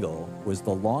 Glass-Steagall was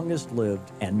the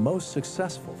longest-lived and most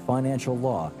successful financial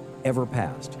law ever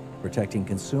passed, protecting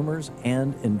consumers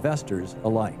and investors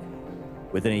alike.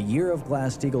 Within a year of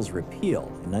Glass-Steagall's repeal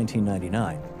in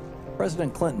 1999,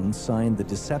 President Clinton signed the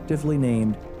deceptively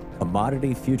named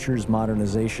Commodity Futures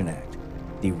Modernization Act,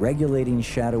 deregulating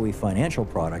shadowy financial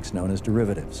products known as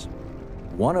derivatives.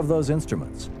 One of those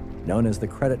instruments, known as the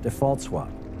credit default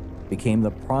swap, became the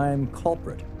prime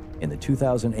culprit in the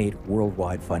 2008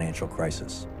 worldwide financial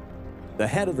crisis. The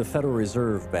head of the Federal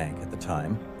Reserve Bank at the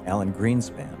time, Alan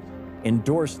Greenspan,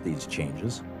 endorsed these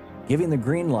changes, giving the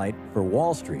green light for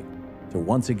Wall Street to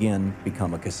once again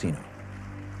become a casino.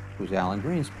 It was Alan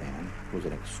Greenspan, who was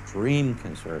an extreme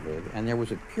conservative, and there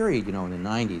was a period, you know, in the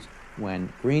 90s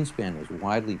when Greenspan was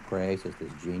widely praised as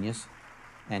this genius,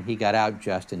 and he got out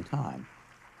just in time.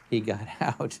 He got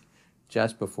out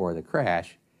just before the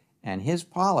crash, and his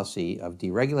policy of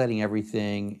deregulating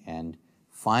everything and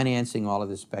financing all of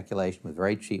this speculation with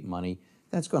very cheap money,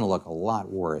 that's going to look a lot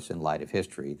worse in light of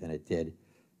history than it did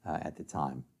at the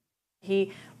time.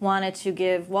 He wanted to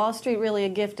give Wall Street really a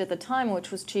gift at the time, which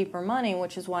was cheaper money,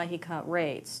 which is why he cut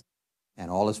rates.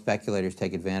 And all the speculators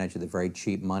take advantage of the very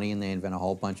cheap money, and they invent a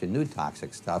whole bunch of new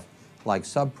toxic stuff like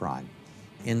subprime.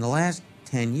 In the last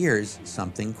 10 years,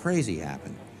 something crazy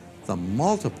happened. The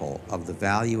multiple of the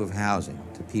value of housing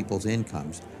to people's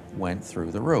incomes went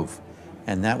through the roof.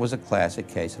 And that was a classic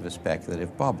case of a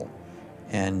speculative bubble.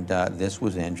 And this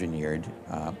was engineered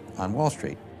on Wall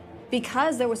Street.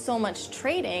 Because there was so much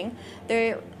trading,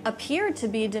 there appeared to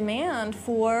be demand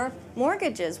for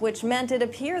mortgages, which meant it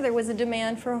appeared there was a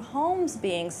demand for homes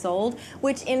being sold,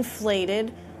 which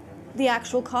inflated the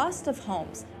actual cost of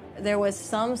homes. There was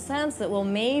some sense that, well,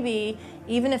 maybe,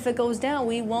 even if it goes down,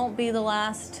 we won't be the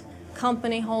last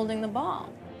company holding the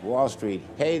ball. Wall Street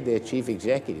paid their chief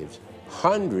executives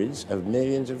hundreds of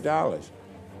millions of dollars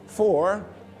for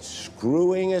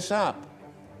screwing us up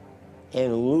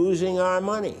and losing our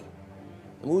money.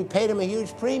 And we paid them a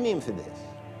huge premium for this.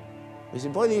 We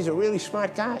said, boy, these are really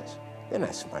smart guys. They're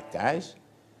not smart guys.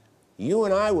 You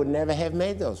and I would never have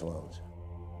made those loans.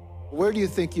 Where do you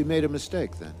think you made a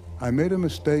mistake then? I made a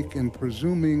mistake in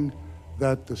presuming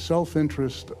that the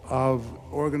self-interest of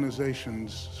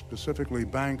organizations, specifically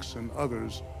banks and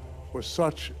others, was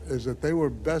such as that they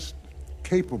were best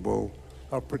capable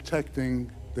of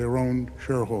protecting their own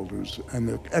shareholders and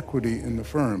the equity in the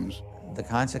firms. The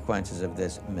consequences of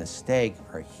this mistake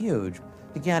are huge.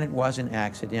 Again, it wasn't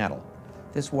accidental.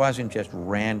 This wasn't just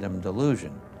random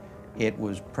delusion. It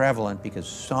was prevalent because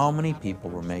so many people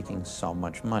were making so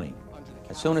much money.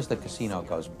 As soon as the casino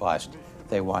goes bust,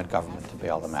 they want government to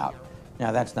bail them out.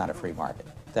 Now, that's not a free market.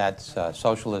 That's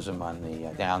socialism on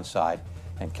the downside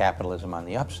and capitalism on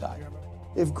the upside.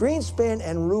 If Greenspan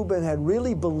and Rubin had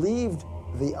really believed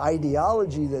the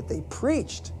ideology that they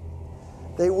preached,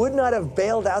 they would not have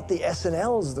bailed out the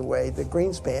S&Ls the way that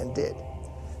Greenspan did.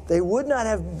 They would not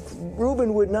have,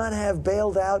 Rubin would not have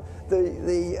bailed out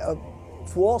the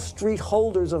Wall Street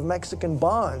holders of Mexican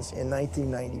bonds in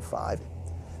 1995.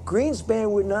 Greenspan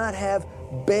would not have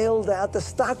bailed out the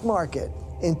stock market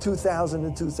in 2000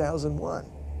 and 2001.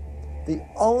 The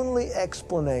only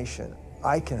explanation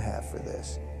I can have for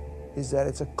this is that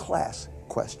it's a class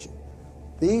question.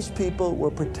 These people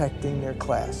were protecting their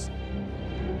class.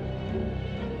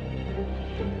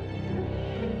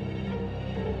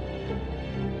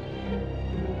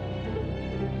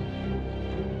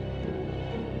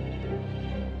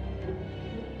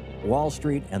 Wall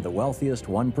Street and the wealthiest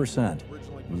 1%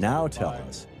 now tell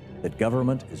us that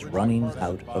government is running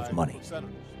out of money.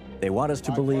 They want us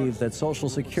to believe that Social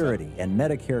Security and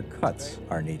Medicare cuts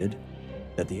are needed,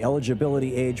 that the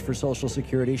eligibility age for Social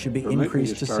Security should be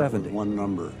increased to 70. One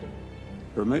number.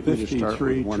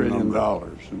 $53 trillion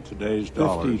in today's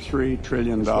dollars. $53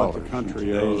 trillion is what the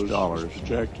country owes.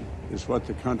 Projected is what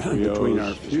the country owes between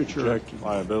our future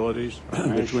liabilities,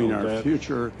 between our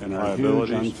future and our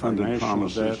liabilities, unfunded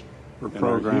promises for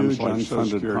programs like Social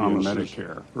Security and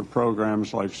Medicare, for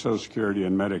programs like Social Security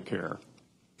and Medicare.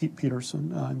 Pete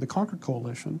Peterson and the Concord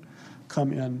Coalition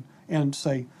come in and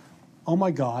say, oh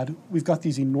my God, we've got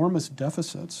these enormous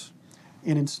deficits,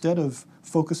 and instead of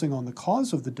focusing on the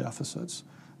cause of the deficits,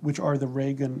 which are the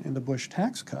Reagan and the Bush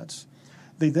tax cuts,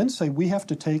 they then say we have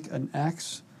to take an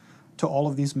axe to all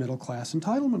of these middle-class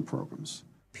entitlement programs.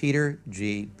 Peter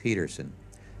G. Peterson,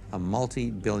 a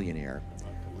multi-billionaire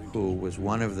who was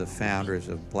one of the founders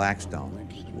of Blackstone,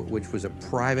 which was a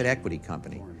private equity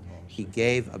company, he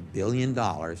gave $1 billion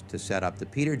to set up the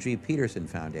Peter G. Peterson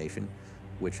Foundation,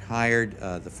 which hired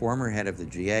the former head of the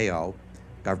GAO,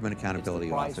 Government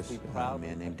Accountability Office, a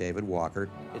man named David Walker,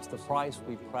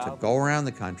 to go around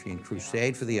the country and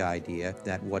crusade for the idea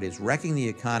that what is wrecking the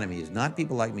economy is not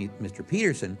people like me, Mr.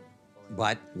 Peterson,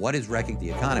 but what is wrecking the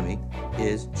economy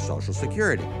is Social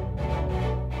Security.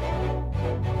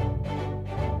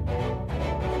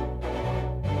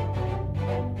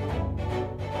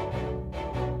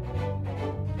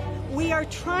 We are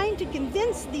trying to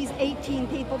convince these 18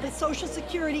 people that Social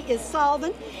Security is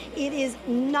solvent. It is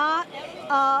not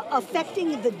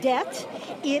affecting the debt.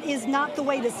 It is not the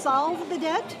way to solve the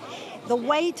debt. The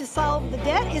way to solve the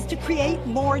debt is to create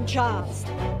more jobs.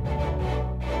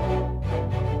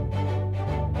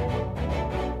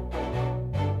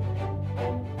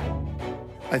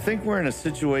 I think we're in a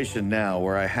situation now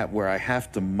where I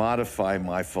have to modify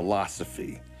my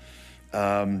philosophy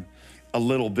a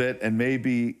little bit, and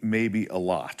maybe a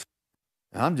lot.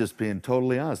 I'm just being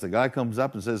totally honest. The guy comes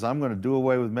up and says, I'm going to do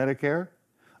away with Medicare.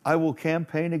 I will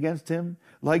campaign against him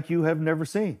like you have never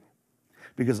seen,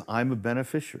 because I'm a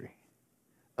beneficiary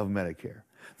of Medicare.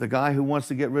 The guy who wants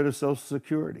to get rid of Social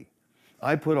Security,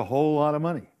 I put a whole lot of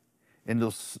money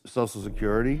into Social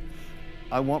Security.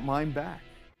 I want mine back.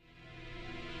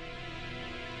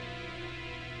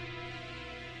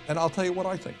 And I'll tell you what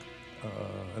I think,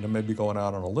 and I may be going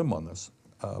out on a limb on this,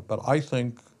 but I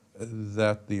think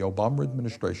that the Obama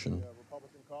administration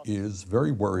is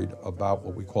very worried about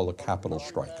what we call a capital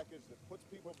strike,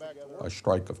 a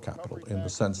strike of capital, in the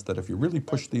sense that if you really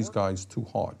push these guys too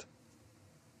hard,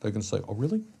 they're going to say, oh,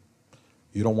 really?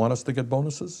 You don't want us to get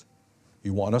bonuses?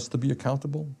 You want us to be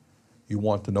accountable? You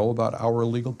want to know about our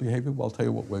illegal behavior? Well, I'll tell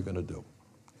you what we're going to do.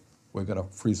 We're going to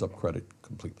freeze up credit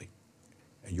completely.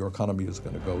 And your economy is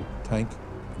going to go tank,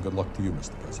 and good luck to you,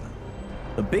 Mr. President.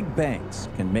 The big banks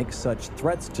can make such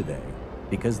threats today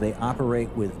because they operate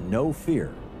with no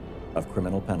fear of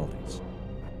criminal penalties.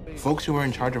 Folks who were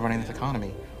in charge of running this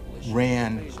economy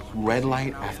ran red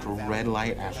light after red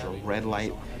light after red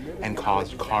light and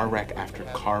caused car wreck after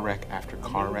car wreck after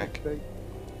car wreck,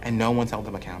 and no one's held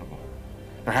them accountable.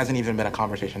 There hasn't even been a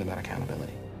conversation about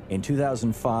accountability. In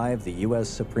 2005, the U.S.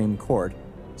 Supreme Court,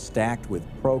 stacked with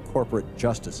pro-corporate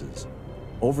justices,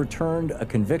 overturned a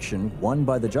conviction won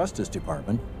by the Justice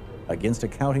Department against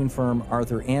accounting firm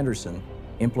Arthur Andersen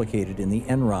implicated in the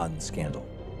Enron scandal.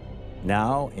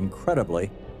 Now, incredibly,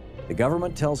 the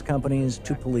government tells companies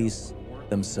to police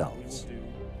themselves.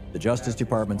 The Justice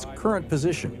Department's current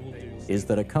position is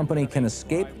that a company can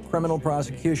escape criminal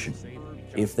prosecution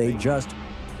if they just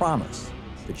promise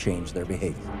to change their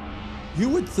behavior. You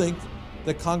would think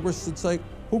that Congress should say,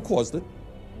 who caused it?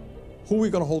 Who are we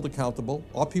going to hold accountable?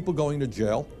 Are people going to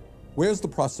jail? Where's the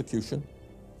prosecution?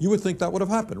 You would think that would have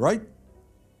happened, right?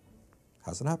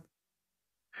 Hasn't happened.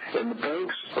 And the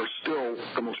banks are still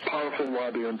the most powerful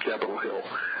lobby on Capitol Hill,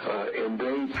 and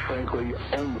they, frankly,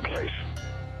 own the place.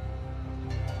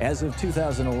 As of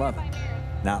 2011,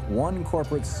 not one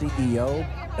corporate CEO,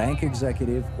 bank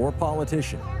executive, or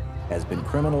politician has been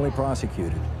criminally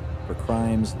prosecuted for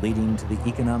crimes leading to the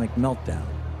economic meltdown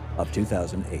of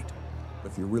 2008.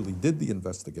 If you really did the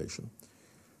investigation,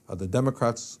 the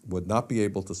Democrats would not be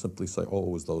able to simply say,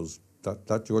 oh, it was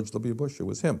that George W. Bush, it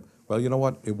was him. Well, you know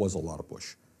what? It was a lot of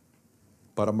Bush.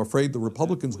 But I'm afraid the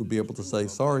Republicans would be able to say,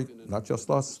 sorry, not just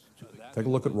us. Take a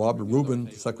look at Robert Rubin,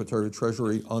 Secretary of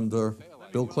Treasury under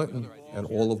Bill Clinton, and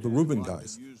all of the Rubin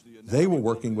guys. They were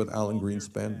working with Alan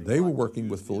Greenspan. They were working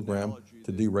with Phil Gramm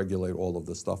to deregulate all of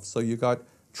this stuff. So you got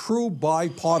true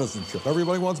bipartisanship.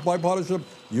 Everybody wants bipartisanship.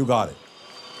 You got it.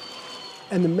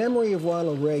 And the memory of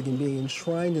Ronald Reagan being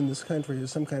enshrined in this country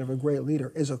as some kind of a great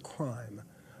leader is a crime.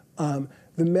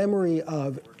 The memory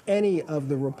of any of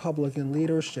the Republican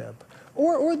leadership,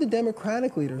 or the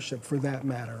Democratic leadership for that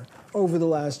matter, over the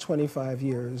last 25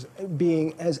 years,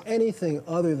 being as anything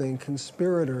other than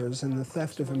conspirators in the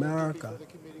theft of America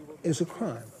is a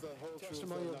crime.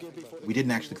 We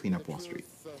didn't actually clean up Wall Street.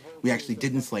 We actually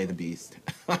didn't slay the beast.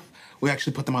 We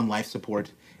actually put them on life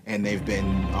support, and they've been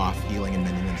off healing and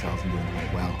mending themselves and doing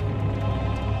quite well.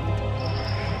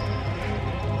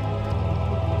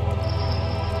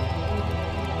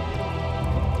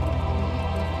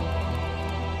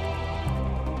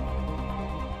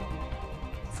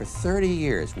 For 30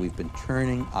 years, we've been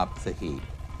turning up the heat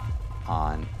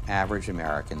on average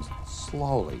Americans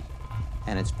slowly.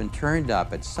 And it's been turned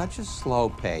up at such a slow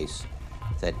pace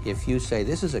that if you say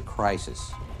this is a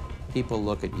crisis, people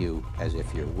look at you as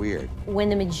if you're weird. When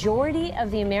the majority of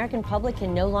the American public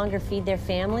can no longer feed their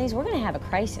families, we're going to have a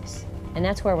crisis. And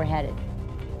that's where we're headed.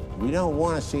 We don't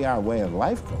want to see our way of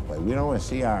life go away. We don't want to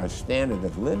see our standard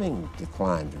of living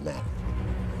decline dramatically.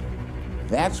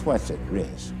 That's what's at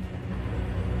risk.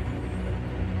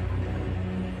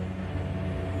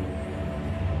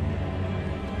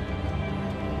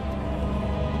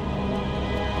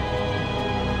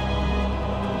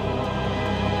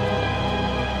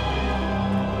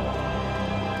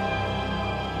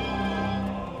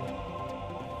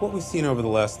 What we've seen over the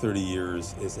last 30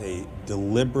 years is a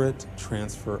deliberate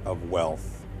transfer of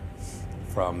wealth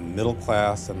from middle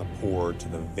class and the poor to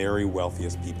the very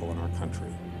wealthiest people in our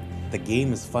country. The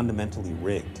game is fundamentally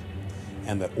rigged,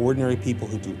 and that ordinary people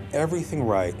who do everything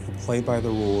right, who play by the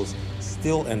rules,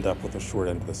 still end up with the short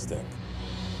end of the stick.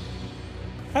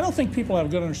 I don't think people have a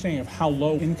good understanding of how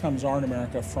low incomes are in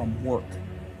America from work.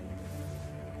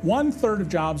 1/3 of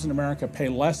jobs in America pay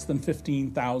less than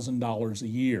 $15,000 a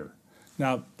year.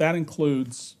 Now, that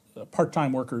includes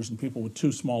part-time workers and people with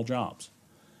 2 small jobs.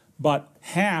 But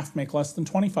half make less than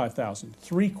 $25,000.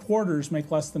 3/4 make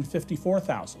less than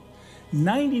 $54,000.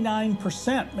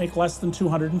 99% make less than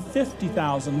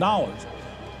 $250,000.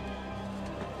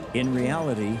 In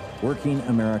reality, working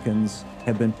Americans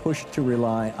have been pushed to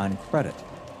rely on credit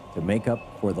to make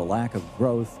up for the lack of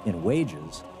growth in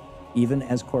wages, even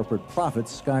as corporate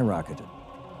profits skyrocketed.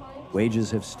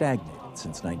 Wages have stagnated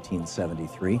since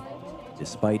 1973,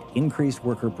 despite increased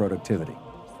worker productivity.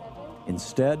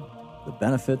 Instead, the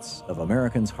benefits of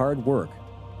Americans' hard work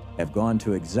have gone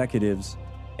to executives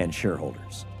and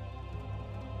shareholders.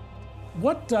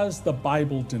 What does the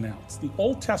Bible denounce? The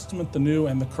Old Testament, the New,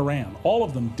 and the Quran, all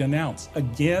of them denounce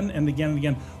again and again and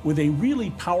again with a really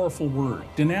powerful word,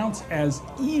 denounce as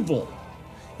evil.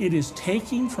 It is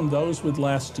taking from those with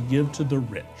less to give to the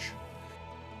rich.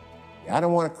 I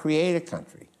don't want to create a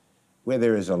country where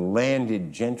there is a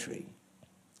landed gentry,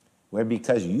 where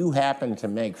because you happen to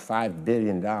make $5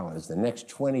 billion, the next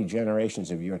 20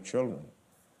 generations of your children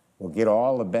will get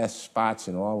all the best spots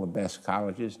in all the best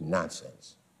colleges.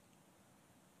 Nonsense.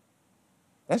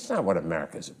 That's not what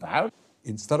America's about.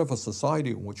 Instead of a society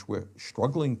in which we're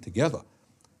struggling together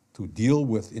to deal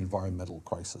with environmental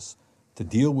crisis, to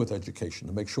deal with education,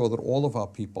 to make sure that all of our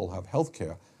people have health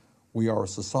care, we are a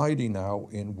society now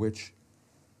in which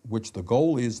the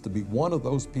goal is to be one of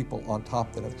those people on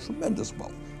top that have tremendous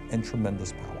wealth and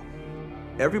tremendous power.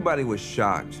 Everybody was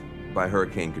shocked by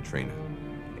Hurricane Katrina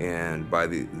and by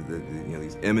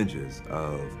these images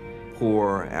of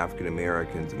poor African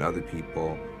Americans and other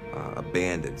people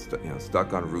abandoned,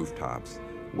 stuck on rooftops,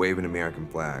 waving American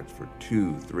flags for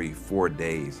 2, 3, 4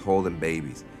 days, holding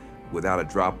babies, without a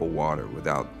drop of water,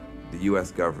 without the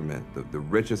U.S. government, the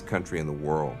richest country in the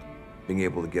world, being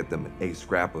able to get them a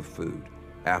scrap of food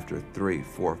after 3,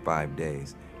 4, 5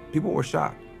 days. People were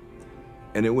shocked,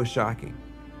 and it was shocking.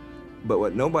 But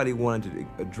what nobody wanted to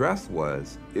address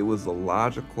was, it was the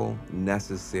logical,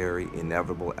 necessary,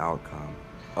 inevitable outcome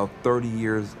of 30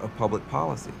 years of public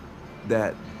policy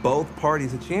that both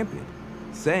parties had championed,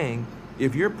 saying,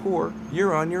 if you're poor,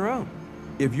 you're on your own.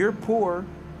 If you're poor,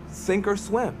 sink or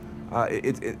swim.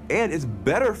 And it's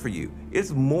better for you.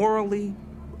 It's morally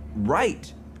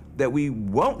right that we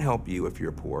won't help you if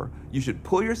you're poor. You should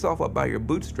pull yourself up by your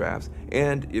bootstraps,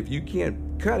 and if you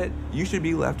can't cut it, you should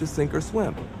be left to sink or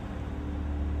swim.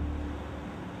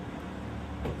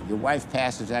 Your wife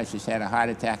passes out, she's had a heart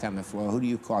attack on the floor. Who do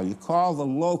you call? You call the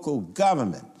local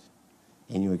government,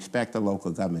 and you expect the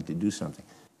local government to do something.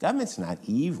 Government's not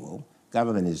evil.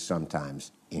 Government is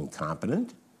sometimes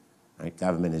incompetent. Right?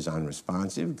 Government is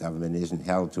unresponsive. Government isn't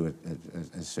held to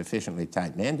a sufficiently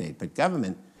tight mandate. But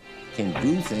government can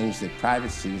do things that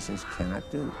private citizens cannot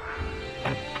do.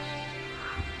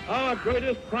 Our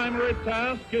greatest primary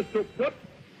task is to put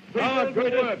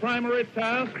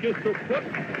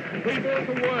people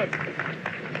to work.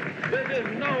 This is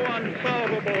no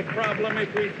unsolvable problem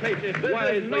if we face it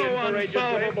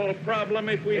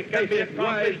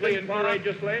wisely and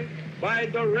courageously. By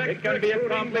direct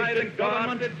recruiting by the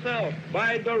government itself.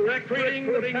 By direct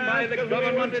recruiting by the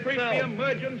government itself. The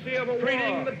emergency of a war.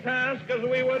 Treating the task as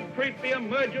we would treat the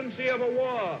emergency of a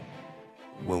war.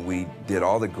 When we did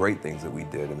all the great things that we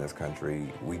did in this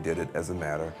country, we did it as a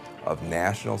matter of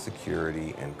national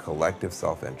security and collective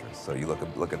self-interest. So you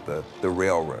look at the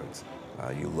railroads,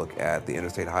 you look at the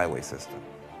interstate highway system,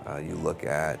 you look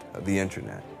at the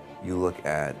internet, you look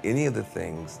at any of the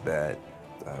things that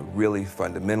really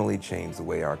fundamentally changed the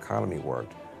way our economy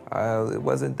worked. It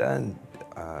wasn't done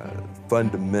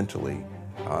fundamentally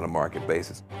on a market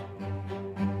basis.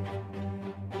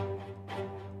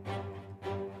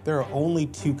 There are only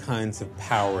two kinds of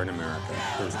power in America.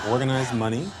 There's organized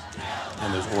money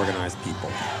and there's organized people.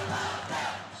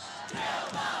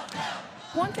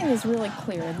 One thing is really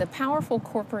clear. The powerful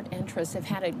corporate interests have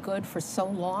had it good for so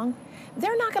long,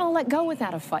 they're not going to let go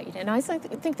without a fight. And I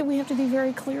think that we have to be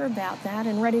very clear about that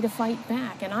and ready to fight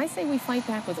back. And I say we fight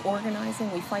back with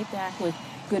organizing, we fight back with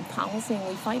good policy, and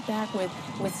we fight back with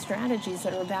strategies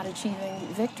that are about achieving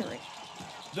victory.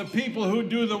 The people who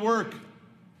do the work,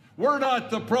 we're not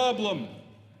the problem.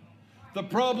 The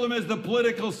problem is the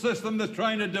political system that's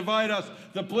trying to divide us,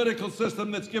 the political system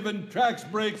that's given tax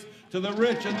breaks to the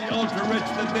rich and the ultra-rich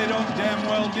that they don't damn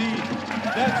well need.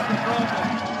 That's the problem.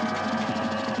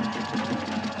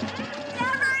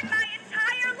 Never in my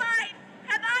entire life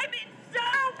have I been so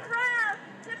proud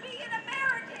to be an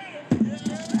American.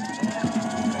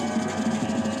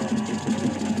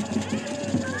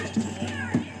 Right here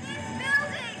in this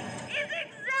building is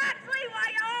exactly why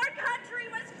our country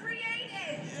was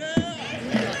created. This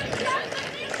is the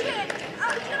definition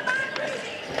of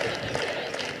democracy.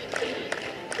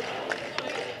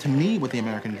 To me, what the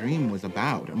American dream was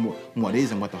about, and what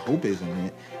is and what the hope is in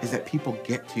it, is that people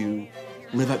get to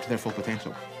live up to their full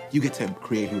potential. You get to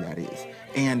create who that is.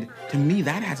 And to me,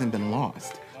 that hasn't been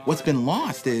lost. What's been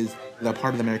lost is the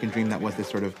part of the American dream that was this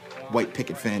sort of white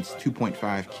picket fence,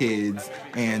 2.5 kids,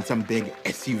 and some big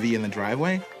SUV in the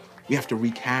driveway. We have to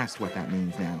recast what that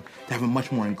means now, to have a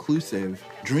much more inclusive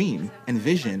dream and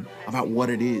vision about what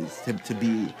it is to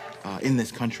be in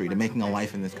this country, to making a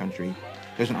life in this country.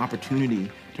 There's an opportunity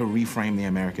to reframe the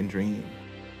American dream.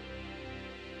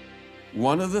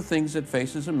 One of the things that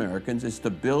faces Americans is to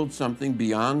build something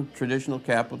beyond traditional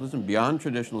capitalism, beyond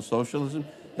traditional socialism,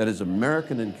 that is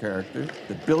American in character,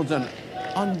 that builds on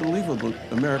unbelievable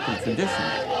American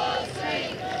tradition.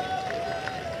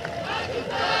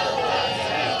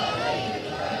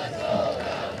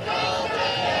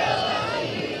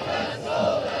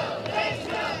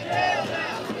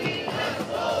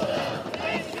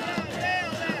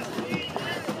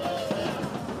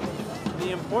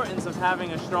 The importance of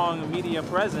having a strong media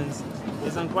presence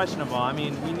is unquestionable. I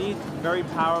mean, we need very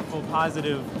powerful,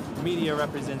 positive media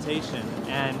representation,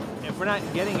 and if we're not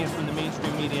getting it from the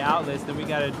mainstream media outlets, then we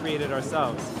got to create it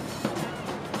ourselves.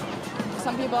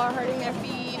 Some people are hurting their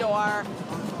feet or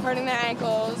hurting their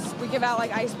ankles. We give out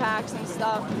like ice packs and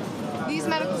stuff. These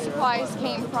medical supplies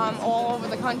came from all over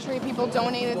the country. People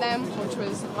donated them, which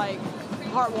was like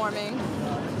heartwarming.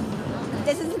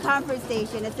 This is a comfort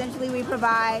station. Essentially, we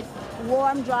provide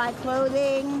warm, dry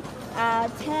clothing,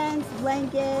 Tents,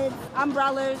 blankets,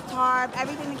 umbrellas, tarp,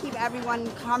 everything to keep everyone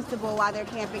comfortable while they're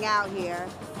camping out here.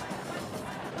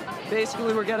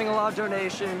 Basically, we're getting a lot of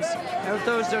donations, and with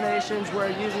those donations, we're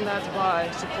using that to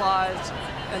buy supplies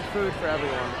and food for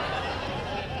everyone.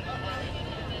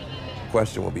 The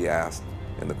question will be asked,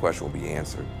 and the question will be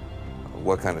answered.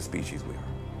 What kind of species we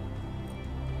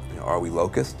are. Are we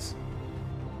locusts?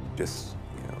 Just,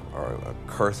 are a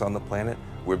curse on the planet?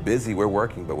 We're busy, we're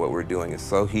working, but what we're doing is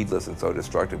so heedless and so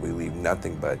destructive, we leave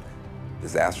nothing but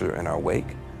disaster in our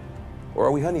wake. Or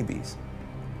are we honeybees?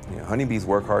 Honeybees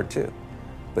work hard too,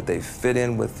 but they fit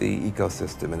in with the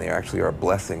ecosystem, and they actually are a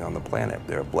blessing on the planet.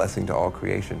 They're a blessing to all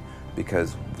creation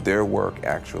because their work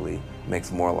actually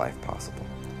makes more life possible.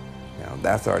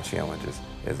 That's our challenge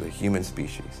as a human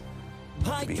species,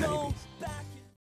 to be honeybees.